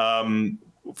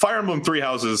 Fire Emblem Three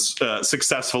Houses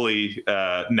successfully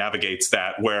navigates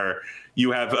that, where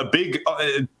you have a big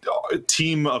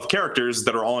team of characters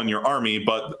that are all in your army,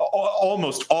 but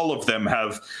almost all of them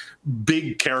have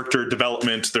big character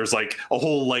development. There's like a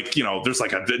whole there's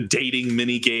like a dating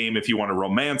mini game. If you want to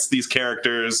romance these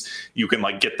characters, you can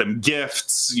like get them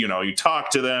gifts, you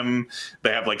talk to them.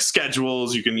 They have like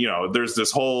schedules. You can, there's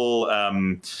this whole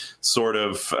sort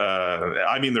of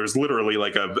there's literally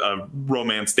like a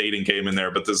romance dating game in there,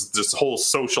 but there's this whole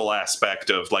social aspect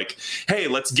of like, hey,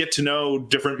 let's get to know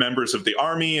different members of the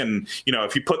army. And,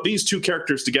 if you put these 2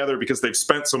 characters together because they've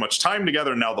spent so much time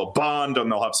together, now they'll bond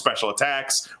and they'll have special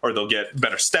attacks, or they'll get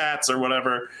better stats or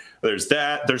whatever. There's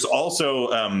that. There's also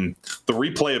the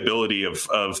replayability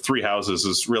of Three Houses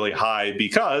is really high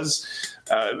because,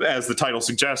 as the title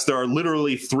suggests, there are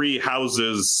literally 3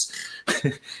 houses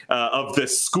of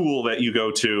this school that you go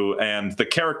to, and the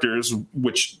characters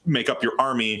which make up your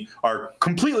army are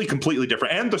completely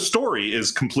different, and the story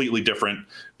is completely different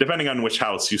depending on which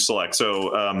house you select. So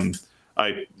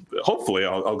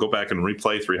I'll go back and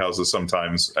replay Three Houses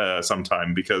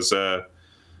sometime because the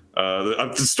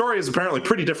story is apparently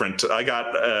pretty different. I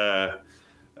got,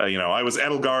 I was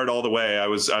Edelgard all the way. I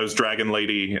was Dragon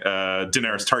Lady,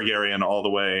 Daenerys Targaryen all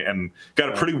the way, and got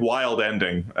a pretty wild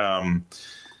ending.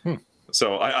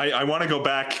 So I want to go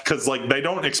back because they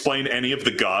don't explain any of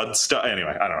the god stuff.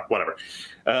 Anyway, I don't know. Whatever.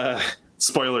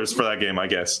 Spoilers for that game, I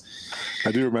guess.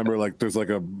 I do remember there's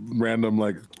a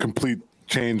random complete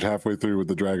change halfway through with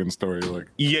the dragon story.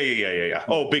 Yeah.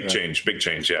 Oh, big change.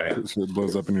 Yeah. It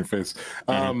blows up in your face.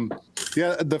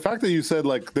 Yeah, the fact that you said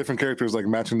different characters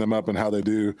matching them up and how they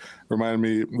do reminded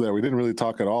me that we didn't really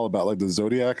talk at all about the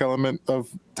Zodiac element of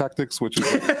Tactics, which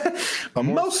is a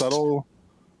more subtle.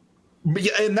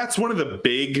 Yeah, and that's one of the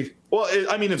big. Well,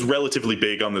 it's relatively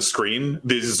big on the screen.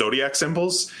 These Zodiac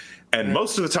symbols. And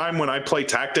most of the time when I play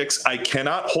Tactics, I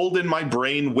cannot hold in my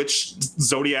brain which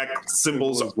Zodiac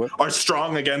symbols are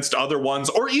strong against other ones,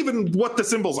 or even what the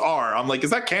symbols are. I'm like,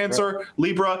 is that Cancer, right.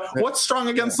 Libra? Right. What's strong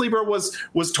against Libra? Was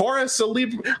Taurus a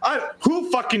Libra?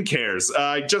 Who fucking cares?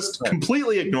 I just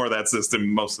completely ignore that system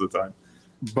most of the time.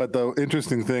 But the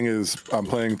interesting thing is I'm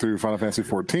playing through Final Fantasy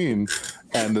 14,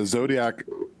 and the Zodiac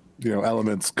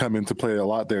elements come into play a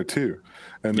lot there too.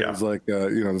 And there's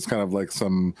there's kind of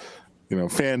some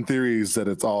fan theories that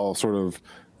it's all sort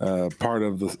of part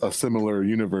of a similar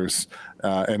universe.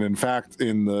 And in fact,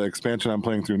 in the expansion I'm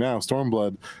playing through now,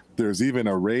 Stormblood, there's even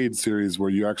a raid series where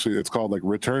you actually, it's called like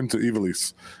Return to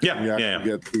Ivalice. Yeah, you actually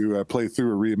get to play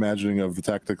through a reimagining of the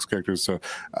tactics characters. So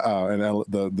and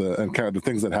the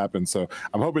things that happen. So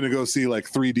I'm hoping to go see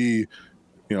like 3D,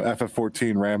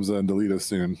 FF14 Ramza and Delita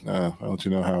soon. I'll let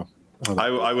you know how.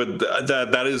 I would.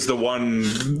 That is the one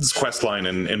quest line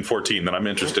in 14 that I'm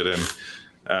interested in.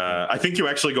 I think you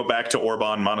actually go back to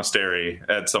Orban Monastery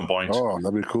at some point. Oh,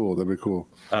 that'd be cool.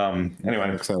 Anyway,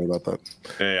 I'm excited about that.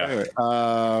 Yeah. Anyway,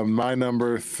 my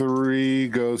number 3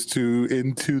 goes to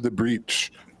Into the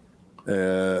Breach,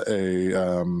 indie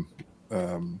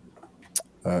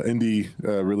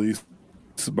release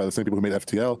by the same people who made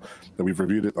FTL that we've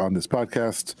reviewed it on this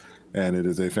podcast, and it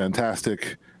is a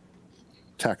fantastic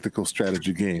tactical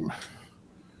strategy game.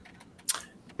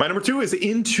 My number 2 is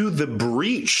Into the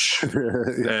Breach.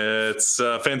 It's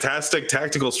a fantastic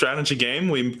tactical strategy game.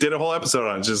 We did a whole episode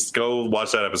on it. Just go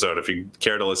watch that episode if you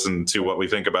care to listen to what we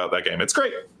think about that game. It's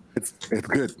great. It's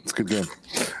good. It's a good game.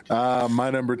 My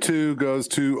number 2 goes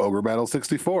to Ogre Battle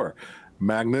 64.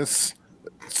 Magnus,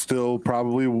 still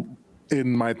probably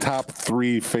in my top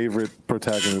 3 favorite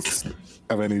protagonists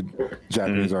of any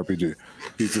Japanese RPG.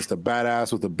 He's just a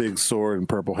badass with a big sword and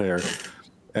purple hair.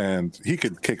 And he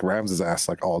could kick Ram's ass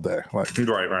like all day. Like,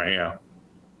 right, yeah.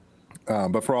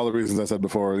 But for all the reasons I said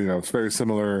before, it's very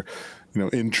similar,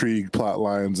 intrigue, plot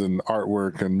lines, and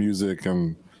artwork and music.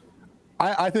 And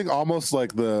I think almost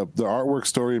like the artwork,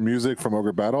 story, and music from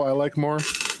Ogre Battle I like more.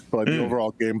 But like the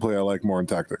overall gameplay I like more in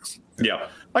tactics. Yeah,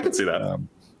 I can see that.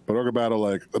 But Ogre Battle,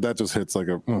 like, that just hits like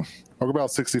a... Ogre Battle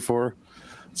 64,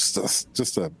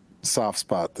 just a soft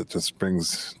spot that just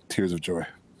brings tears of joy.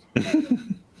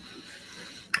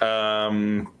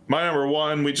 My number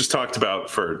 1 we just talked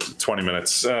about for 20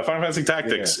 minutes. Final Fantasy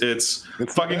Tactics. Yeah. It's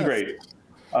fucking great.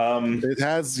 It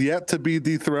has yet to be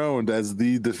dethroned as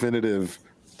the definitive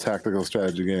tactical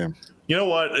strategy game. You know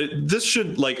what? This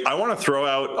should, I want to throw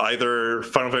out either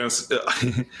Final Fantasy.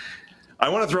 I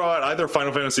want to throw out either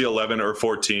Final Fantasy 11 or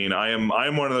 14. I am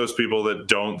one of those people that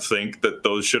don't think that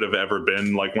those should have ever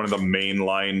been like one of the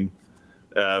mainline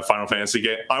Final Fantasy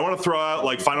game. I want to throw out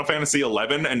like Final Fantasy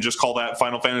 11 and just call that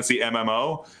Final Fantasy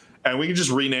MMO, and we can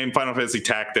just rename Final Fantasy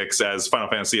Tactics as Final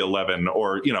Fantasy 11,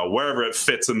 or wherever it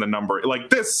fits in the number. Like,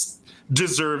 this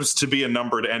deserves to be a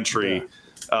numbered entry. Yeah.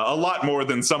 A lot more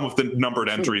than some of the numbered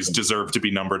entries deserve to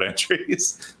be numbered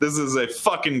entries. This is a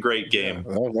fucking great game.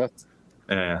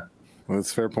 Yeah,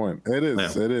 that's a fair point. It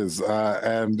is. Yeah. It is.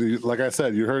 And like I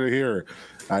said, you heard it here.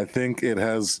 I think it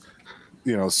has,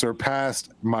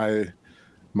 surpassed my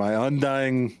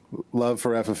undying love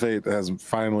for FF8 has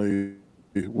finally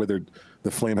withered.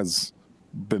 The flame has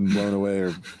been blown away,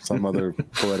 or some other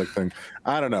poetic thing.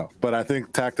 I don't know, but I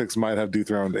think Tactics might have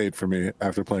dethroned 8 for me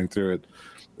after playing through it.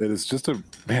 It is just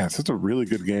it's just a really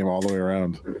good game all the way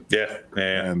around. Yeah.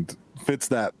 And fits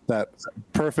that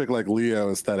perfect like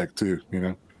Leo aesthetic too.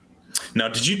 Now,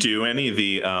 did you do any of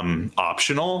the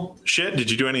optional shit? Did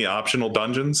you do any optional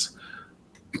dungeons?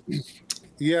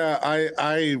 Yeah,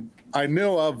 I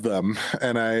know of them,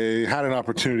 and I had an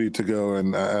opportunity to go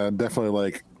and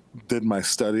definitely did my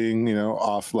studying,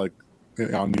 off on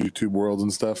YouTube Worlds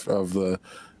and stuff of the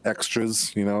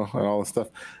extras, and all this stuff.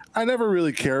 I never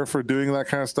really care for doing that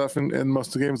kind of stuff in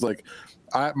most of the games.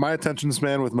 My attention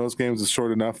span with most games is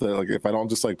short enough that if I don't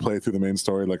just play through the main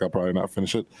story, I'll probably not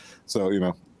finish it. So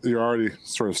you're already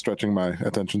sort of stretching my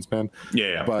attention span.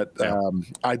 Yeah. But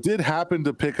I did happen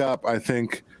to pick up, I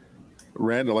think,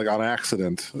 random on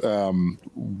accident,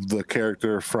 the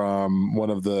character from one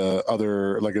of the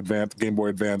other advanced Game Boy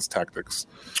Advance Tactics.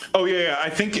 Oh yeah. I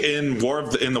think in the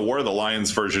War of the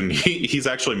Lions version, he's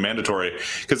actually mandatory,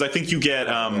 because I think you get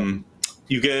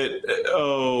you get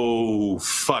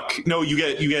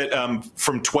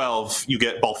from 12 you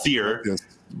get Balthier. Yes,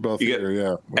 Balthier,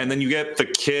 yeah. And then you get the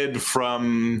kid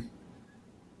from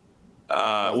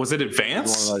was it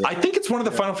Advance? I think it's one of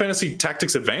the Final Fantasy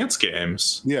Tactics Advance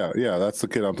games. Yeah, that's the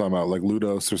kid I'm talking about,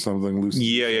 Ludos or something.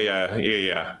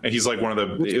 Yeah. And he's one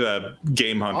of the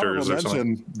game hunters or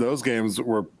something. Those games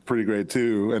were pretty great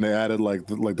too, and they added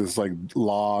this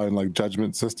law and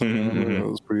judgment system. Mm-hmm. It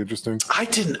was pretty interesting.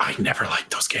 I never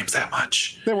liked those games that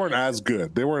much. They weren't as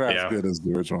good. They weren't as good as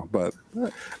the original, but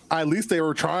at least they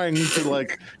were trying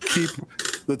to keep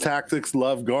the Tactics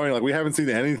love going. We haven't seen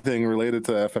anything related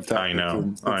to FF Tactics.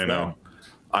 I know.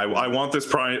 I want this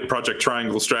Project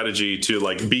Triangle strategy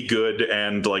to be good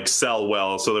and sell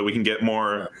well, so that we can get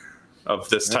more of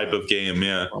this type of game.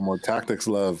 Yeah, more Tactics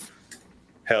love.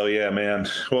 Hell yeah, man!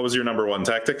 What was your number 1,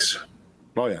 Tactics?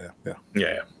 Oh yeah.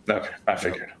 Okay, I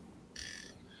figured.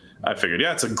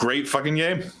 Yeah, it's a great fucking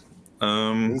game.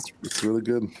 It's really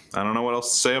good. I don't know what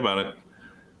else to say about it.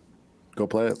 Go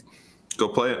play it. Go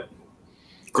play it.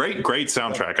 Great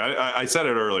soundtrack. I said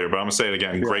it earlier, but I'm gonna say it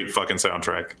again. Great fucking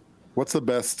soundtrack. What's the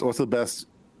best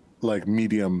like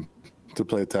medium to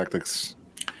play tactics?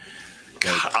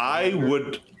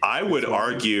 Like, I would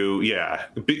argue,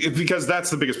 because that's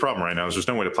the biggest problem right now is there's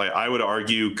no way to play it. I would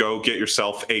argue go get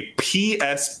yourself a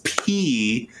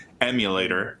PSP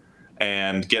emulator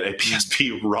and get a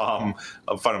PSP ROM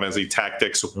of Final Fantasy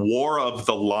Tactics War of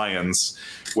the Lions,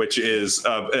 which is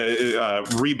a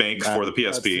remake for the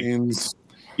PSP.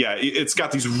 Yeah, it's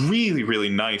got these really, really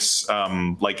nice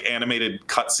like animated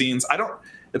cutscenes.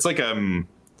 It's like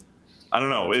I don't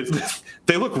know.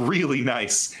 They look really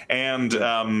nice, and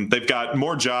they've got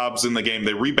more jobs in the game.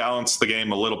 They rebalanced the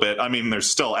game a little bit. I mean, there's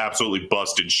still absolutely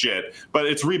busted shit, but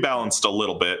it's rebalanced a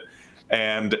little bit.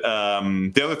 And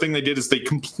the other thing they did is they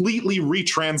completely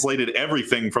retranslated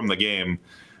everything from the game.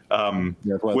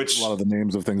 Which a lot of the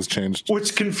names of things changed,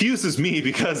 which confuses me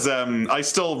because I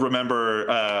still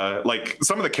remember like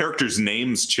some of the characters'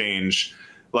 names change.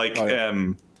 Like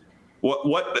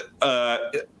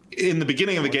in the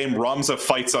beginning of the game, Ramza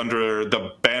fights under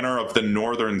the banner of the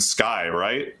Northern Sky,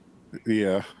 right?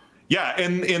 Yeah. Yeah,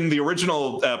 in the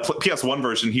original PS1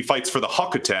 version, he fights for the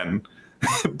Hokuten,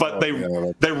 but they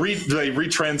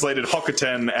retranslated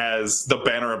Hokuten as the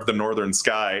banner of the Northern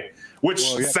Sky, which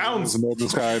sounds the Northern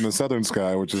Sky and the Southern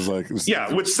Sky, which is like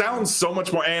which sounds so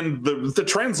much more. And the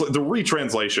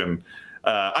retranslation.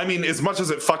 I mean, as much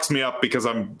as it fucks me up because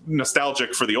I'm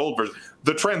nostalgic for the old version,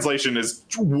 the translation is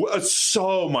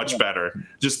so much better.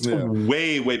 Just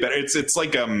way better. It's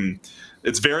like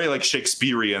it's very like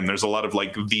Shakespearean. There's a lot of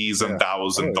like these and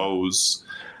thous and those.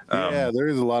 There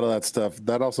is a lot of that stuff.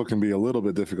 That also can be a little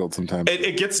bit difficult sometimes.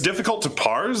 It gets difficult to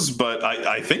parse, but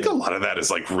I think a lot of that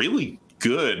is like really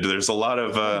good. There's a lot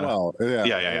of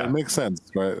It makes sense,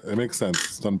 right? It makes sense.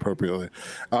 It's done appropriately.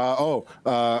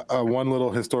 One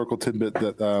little historical tidbit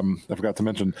that I forgot to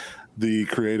mention: the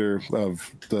creator of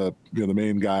the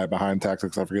main guy behind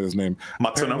Tactics, I forget his name,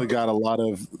 apparently got a lot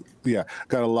of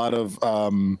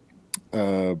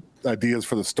ideas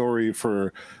for the story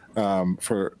for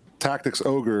Tactics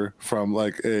Ogre from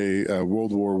like a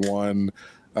World War One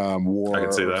war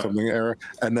or something era,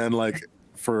 and then like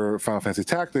for Final Fantasy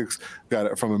Tactics, got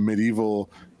it from a medieval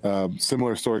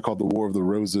similar story called the War of the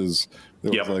Roses.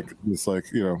 There was like this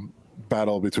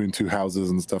battle between two houses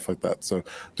and stuff like that. So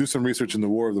do some research in the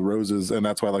War of the Roses, and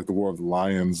that's why like the War of the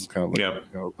Lions kind of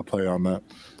like a play on that.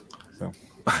 So.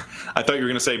 I thought you were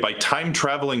going to say by time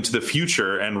traveling to the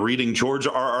future and reading George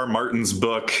R.R. Martin's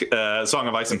book, Song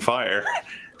of Ice and Fire.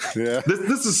 Yeah,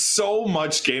 this is so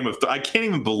much Game of Thrones. I can't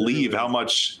even believe how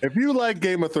much. If you like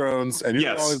Game of Thrones and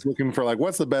you're always looking for like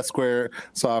what's the best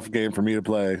Squaresoft game for me to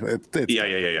play,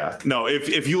 yeah. No,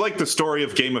 if you like the story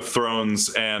of Game of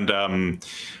Thrones and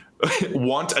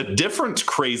want a different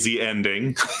crazy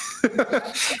ending,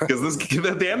 because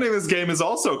the ending of this game is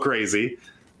also crazy.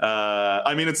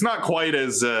 I mean, it's not quite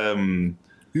as.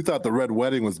 You thought the Red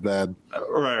Wedding was bad,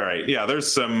 right? Yeah,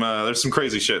 there's some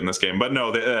crazy shit in this game, but no,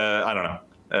 I don't know.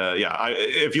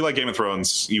 If you like Game of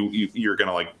Thrones, you're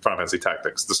gonna like Final Fantasy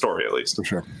Tactics, the story at least. For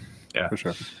sure. Yeah, for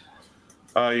sure.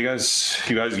 You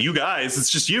guys, it's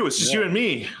just you. It's just you and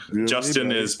me.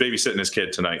 Justin is babysitting his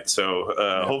kid tonight, so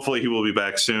hopefully he will be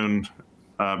back soon.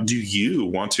 Do you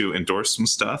want to endorse some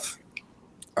stuff?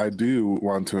 I do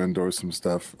want to endorse some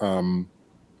stuff. A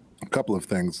couple of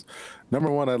things.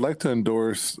 Number one, I'd like to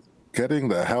endorse getting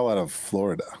the hell out of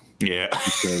Florida. Yeah.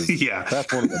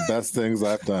 That's one of the best things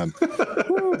I've done.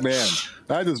 Woo, man,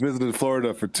 I just visited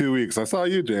Florida for 2 weeks. I saw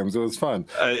you, James. It was fun.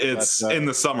 It's in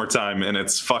the summertime, and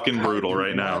it's fucking brutal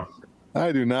right now.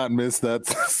 I do not miss that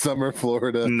summer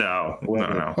Florida. No.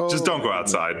 Just don't go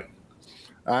outside.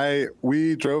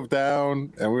 We drove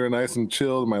down and we were nice and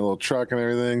chilled in my little truck and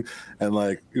everything, and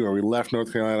like we left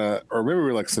North Carolina, or maybe we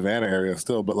were like Savannah area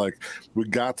still, but like we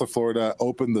got to Florida,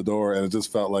 opened the door, and it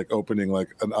just felt like opening like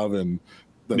an oven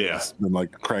that's been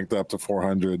like cranked up to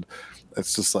 400.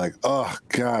 It's just like, oh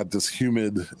god, this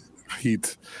humid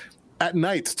heat at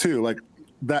night too. Like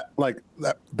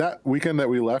that weekend that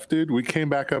we left, dude, we came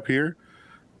back up here,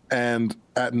 and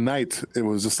at night it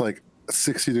was just like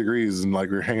 60 degrees, and like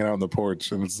we were hanging out on the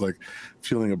porch, and it's like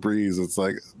feeling a breeze. It's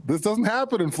like this doesn't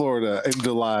happen in Florida in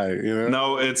July,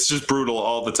 No, it's just brutal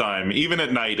all the time. Even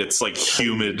at night, it's like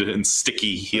humid and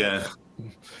sticky. Yeah.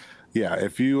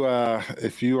 If you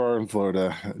are in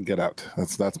Florida, get out.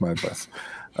 That's my advice.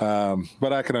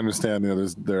 But I can understand.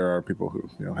 There are people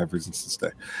who have reasons to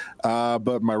stay.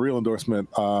 But my real endorsement,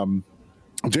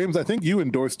 James, I think you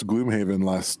endorsed Gloomhaven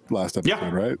last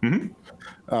episode, right? Mm-hmm.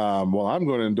 Well, I'm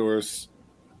going to endorse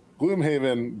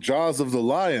Gloomhaven, Jaws of the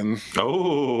Lion.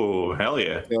 Oh, hell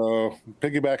yeah. So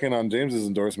piggybacking on James's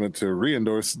endorsement to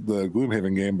re-endorse the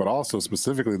Gloomhaven game, but also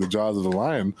specifically the Jaws of the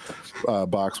Lion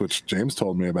box, which James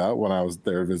told me about when I was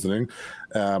there visiting.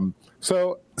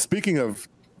 So speaking of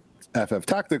FF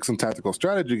Tactics and tactical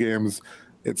strategy games,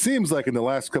 it seems like in the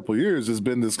last couple of years there's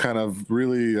been this kind of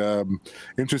really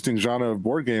interesting genre of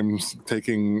board games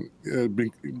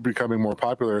becoming more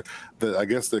popular that I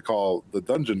guess they call the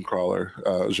dungeon crawler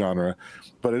genre.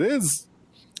 But it is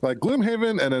like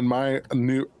Gloomhaven, and then my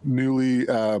newly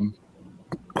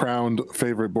crowned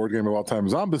favorite board game of all time,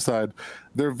 Zombicide.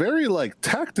 They're very like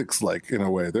tactics-like in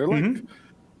a way. They're like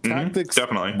tactics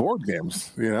definitely board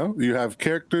games. You know, you have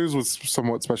characters with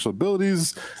somewhat special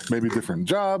abilities, maybe different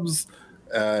jobs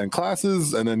and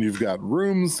classes, and then you've got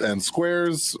rooms and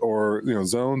squares, or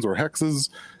zones or hexes,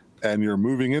 and you're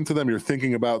moving into them. You're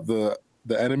thinking about the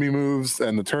enemy moves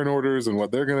and the turn orders and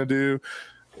what they're going to do,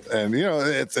 and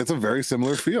it's a very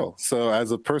similar feel. So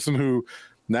as a person who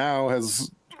now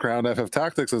has crowned FF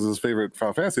Tactics as his favorite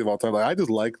Final Fantasy of all time, I just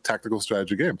like tactical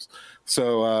strategy games.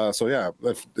 So yeah,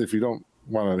 if you don't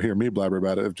want to hear me blabber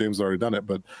about it, if James has already done it,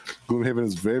 but Gloomhaven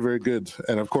is very, very good.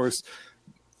 And of course,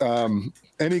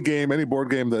 any board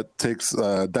game that takes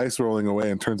dice rolling away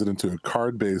and turns it into a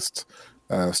card-based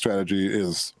strategy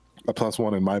is a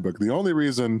 +1 in my book. The only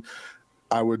reason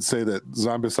I would say that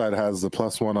Zombicide has the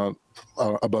 +1 on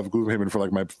above Gloomhaven for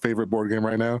like my favorite board game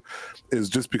right now is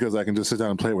just because I can just sit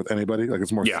down and play it with anybody. Like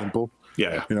it's more simple.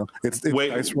 Yeah, it's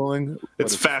dice rolling.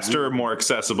 It's faster, more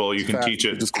accessible. You can teach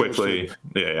it quickly.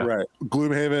 Yeah, right.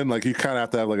 Gloomhaven, like you kind of have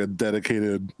to have like a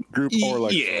dedicated group or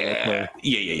like yeah.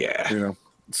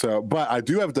 So, but I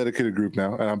do have a dedicated group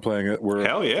now, and I'm playing it. We're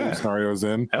hell yeah scenarios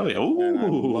in. Hell yeah!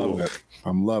 Ooh.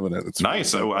 I'm loving it. It's nice.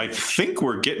 So I think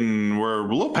we're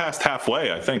a little past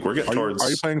halfway. I think we're getting towards. Are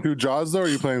you playing through Jaws though, or are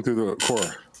you playing through the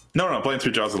core? No, playing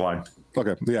through Jaws of the Lion.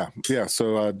 Okay, yeah.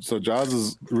 So Jaws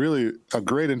is really a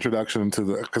great introduction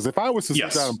to because if I was to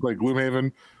sit down and play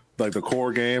Gloomhaven, like the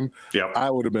core game, I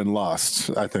would have been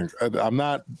lost. I think I'm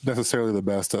not necessarily the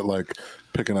best at like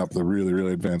picking up the really,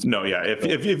 really advanced. No, yeah.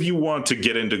 If you want to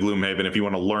get into Gloomhaven, if you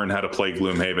want to learn how to play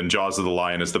Gloomhaven, Jaws of the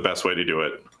Lion is the best way to do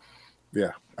it.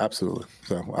 Yeah, absolutely.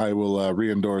 So I will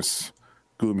re-endorse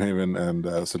Gloomhaven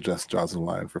and suggest Jaws of the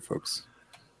Lion for folks.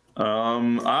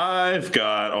 I've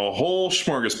got a whole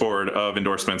smorgasbord of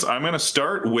endorsements. I'm going to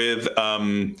start with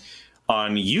on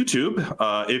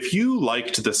YouTube. If you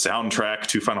liked the soundtrack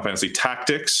to Final Fantasy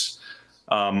Tactics,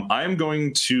 I'm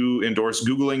going to endorse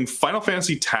Googling Final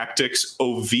Fantasy Tactics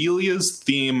Ophelia's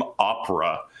Theme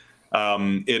Opera.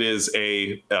 It is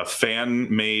a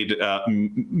fan-made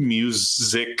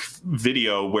music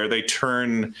video where they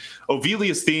turn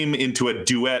Ophelia's theme into a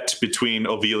duet between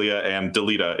Ophelia and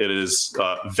Delita. It is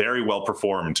very well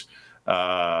performed,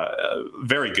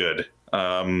 very good.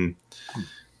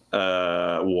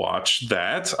 Watch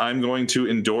that. I'm going to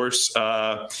endorse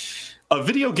a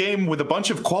video game with a bunch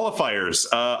of qualifiers.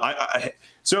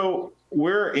 So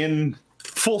we're in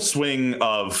full swing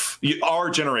of our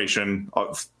generation.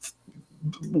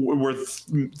 We're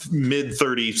mid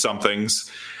 30 somethings.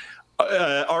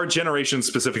 Our generation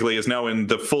specifically is now in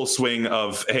the full swing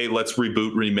of, hey, let's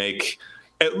reboot, remake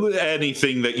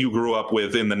anything that you grew up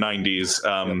with in the 90s.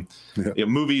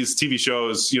 Movies, TV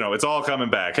shows, it's all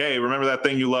coming back. Hey, remember that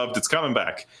thing you loved? It's coming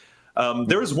back.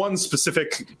 There is one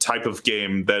specific type of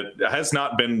game that has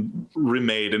not been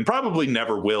remade and probably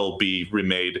never will be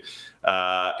remade.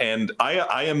 And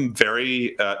I am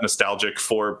very nostalgic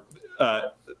for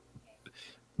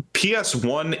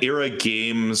PS1 era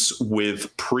games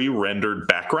with pre-rendered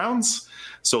backgrounds.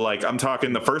 So like I'm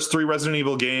talking the first 3 Resident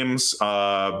Evil games,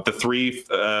 the 3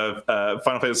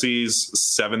 Final Fantasies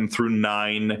 7 through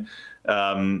 9,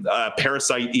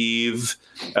 Parasite Eve,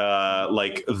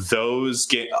 like those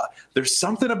games. There's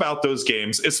something about those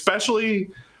games, especially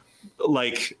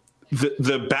like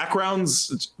the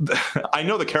backgrounds. I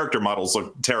know the character models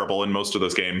look terrible in most of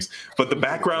those games, but the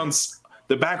backgrounds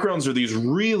are these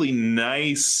really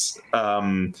nice,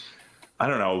 I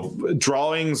don't know,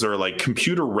 drawings or like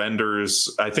computer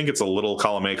renders. I think it's a little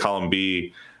column A, column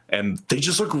B, and they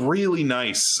just look really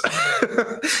nice.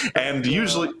 And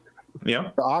usually,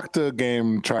 the Octa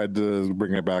game tried to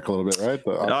bring it back a little bit, right?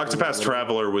 The Octopath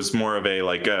Traveler was more of a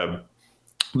like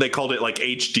they called it like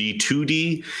HD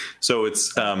 2D. So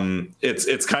it's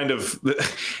kind of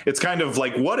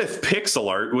like, what if pixel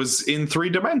art was in 3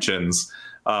 dimensions?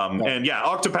 And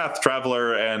Octopath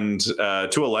Traveler and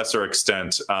to a lesser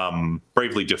extent,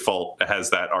 Bravely Default has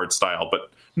that art style,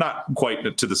 but not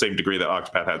quite to the same degree that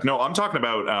Octopath has. No, I'm talking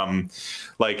about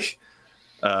like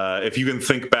If you can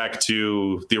think back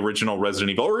to the original Resident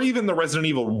Evil, or even the Resident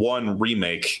Evil 1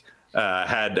 remake,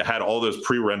 had all those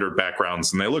pre-rendered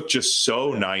backgrounds, and they look just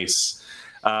so nice.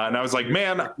 And I was like,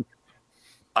 man,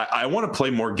 I want to play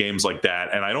more games like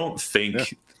that, and I don't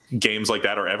think games like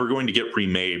that are ever going to get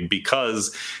remade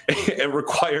because it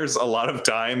requires a lot of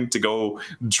time to go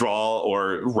draw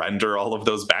or render all of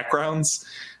those backgrounds.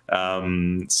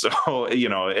 So,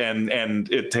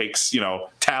 and it takes,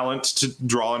 talent to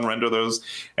draw and render those.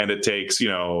 And it takes,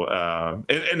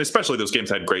 and especially those games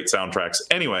had great soundtracks.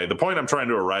 Anyway, the point I'm trying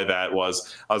to arrive at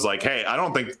was, I was like, hey, I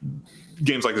don't think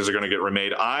games like this are going to get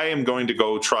remade. I am going to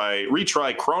go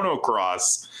retry Chrono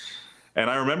Cross. And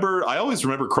I always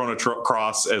remember Chrono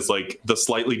Cross as like the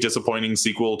slightly disappointing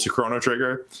sequel to Chrono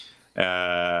Trigger.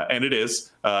 And it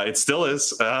is, it still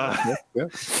is. But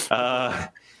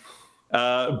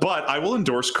I will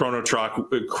endorse Chrono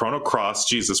Cross,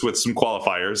 Jesus, with some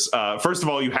qualifiers. First of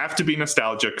all, you have to be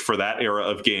nostalgic for that era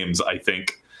of games, I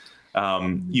think.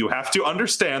 You have to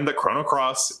understand that Chrono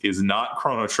Cross is not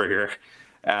Chrono Trigger.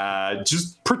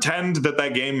 Just pretend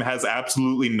that game has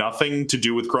absolutely nothing to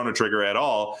do with Chrono Trigger at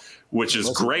all, which is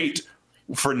great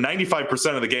for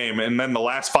 95% of the game, and then the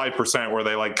last 5% where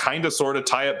they like kind of sort of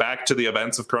tie it back to the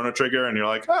events of Chrono Trigger, and you're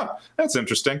like, oh, that's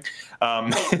interesting.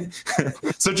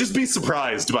 So just be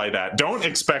surprised by that. Don't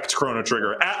expect Chrono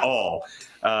Trigger at all.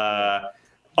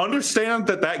 Understand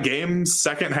that game's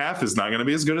second half is not going to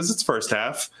be as good as its first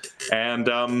half,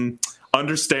 and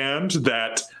understand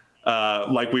that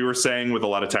like we were saying with a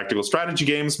lot of tactical strategy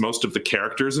games, most of the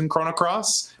characters in Chrono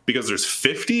Cross, because there's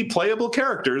 50 playable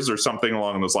characters or something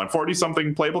along those lines,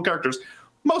 40-something playable characters,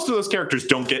 most of those characters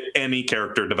don't get any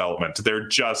character development. They're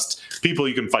just people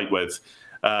you can fight with.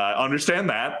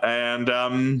 Understand that. And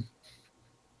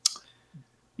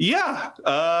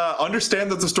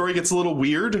understand that the story gets a little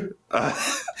weird,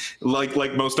 like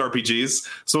most RPGs.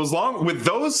 So as long with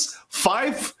those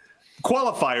 5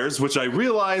 qualifiers, which I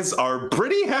realize are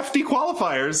pretty hefty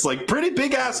qualifiers, like pretty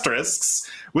big asterisks,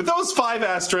 with those 5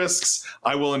 asterisks,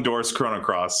 I will endorse Chrono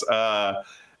Cross.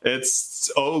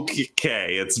 It's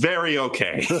okay. It's very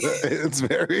okay. It's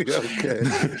very okay.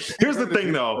 Here's the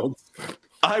thing, though.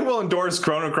 I will endorse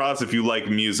Chrono Cross if you like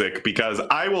music, because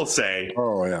I will say,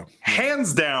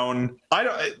 hands down,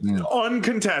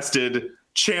 uncontested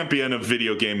champion of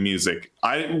video game music.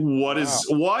 What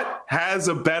has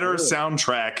a better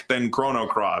soundtrack than Chrono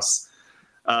Cross?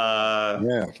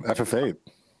 FF8.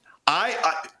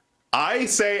 I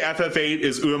say FF8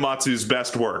 is Uematsu's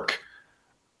best work.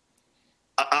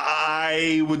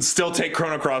 I would still take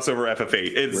Chrono Cross over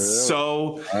FF8. It's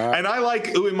and I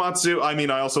like Uematsu. I mean,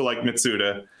 I also like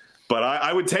Mitsuda, but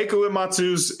I would take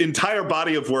Uematsu's entire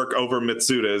body of work over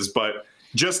Mitsuda's, but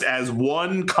just as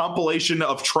one compilation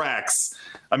of tracks.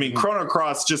 I mean, Chrono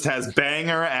Cross just has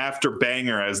banger after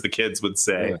banger, as the kids would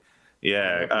say.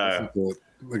 Chrono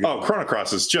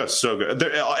Cross is just so good.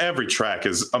 Every track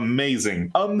is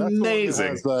amazing.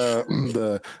 Amazing.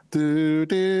 The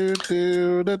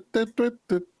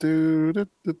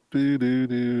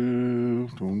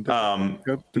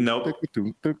nope.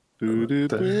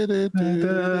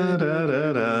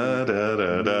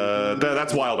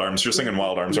 That's Wild Arms. You're singing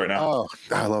Wild Arms right now. Oh,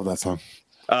 I love that song.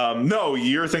 No,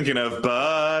 you're thinking of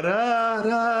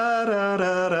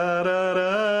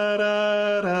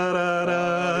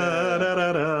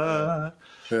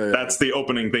That's the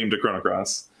opening theme to Chrono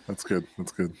Cross. That's good.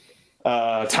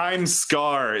 Time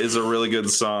Scar is a really good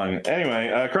song.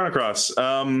 Anyway, Chrono Cross.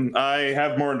 I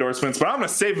have more endorsements, but I'm going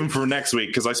to save them for next week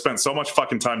because I spent so much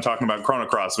fucking time talking about Chrono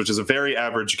Cross, which is a very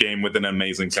average game with an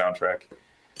amazing soundtrack.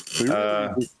 So you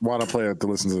really want to play it to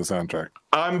listen to the soundtrack?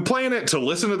 I'm playing it to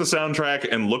listen to the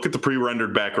soundtrack and look at the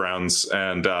pre-rendered backgrounds,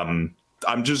 and I'm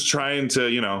just trying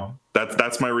to,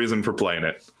 that's my reason for playing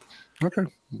it. Okay.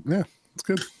 Yeah, it's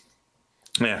good.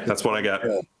 Yeah, that's what I got.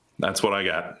 That's what I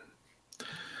got.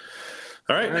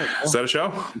 All right. Is that a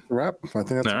show? Wrap. I think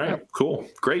that's all right. Cool.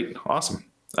 Great. Awesome.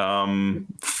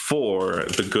 For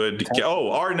the good.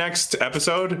 Our next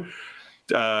episode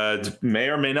may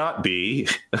or may not be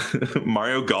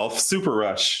Mario Golf Super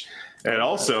Rush. And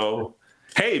also,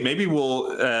 hey, maybe we'll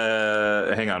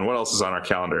hang on. What else is on our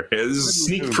calendar? This is a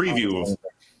sneak preview.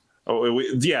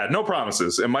 No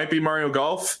promises. It might be Mario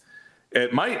Golf.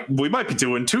 We might be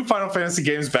doing 2 Final Fantasy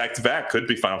games back to back. Could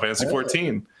be Final Fantasy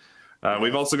 14.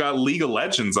 We've also got League of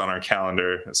Legends on our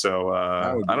calendar. So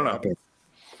I don't know. Epic.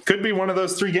 Could be one of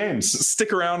those 3 games.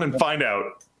 Stick around and find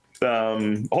out.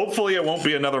 Hopefully it won't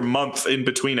be another month in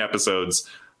between episodes.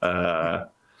 Hopefully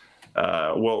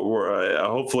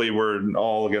we're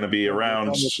all going to be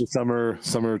around.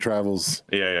 Summer travels.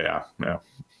 Yeah.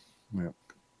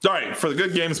 All right, for the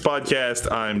Good Games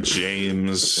Podcast, I'm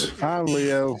James. I'm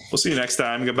Leo. We'll see you next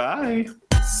time. Goodbye.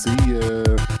 See ya.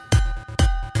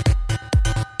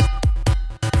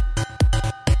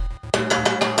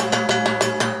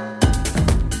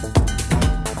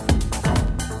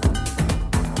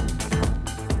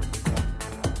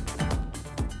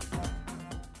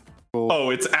 Oh,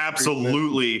 it's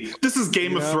absolutely. This is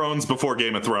Game of Thrones before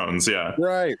Game of Thrones. Yeah.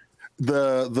 Right.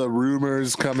 The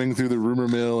rumors coming through the rumor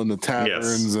mill and the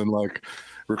taverns and like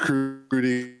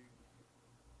recruiting.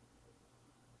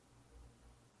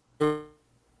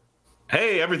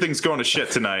 Hey, everything's going to shit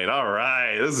tonight. All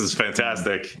right, this is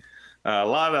fantastic. A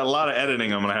lot of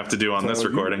editing I'm gonna have to do on this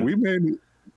recording. We made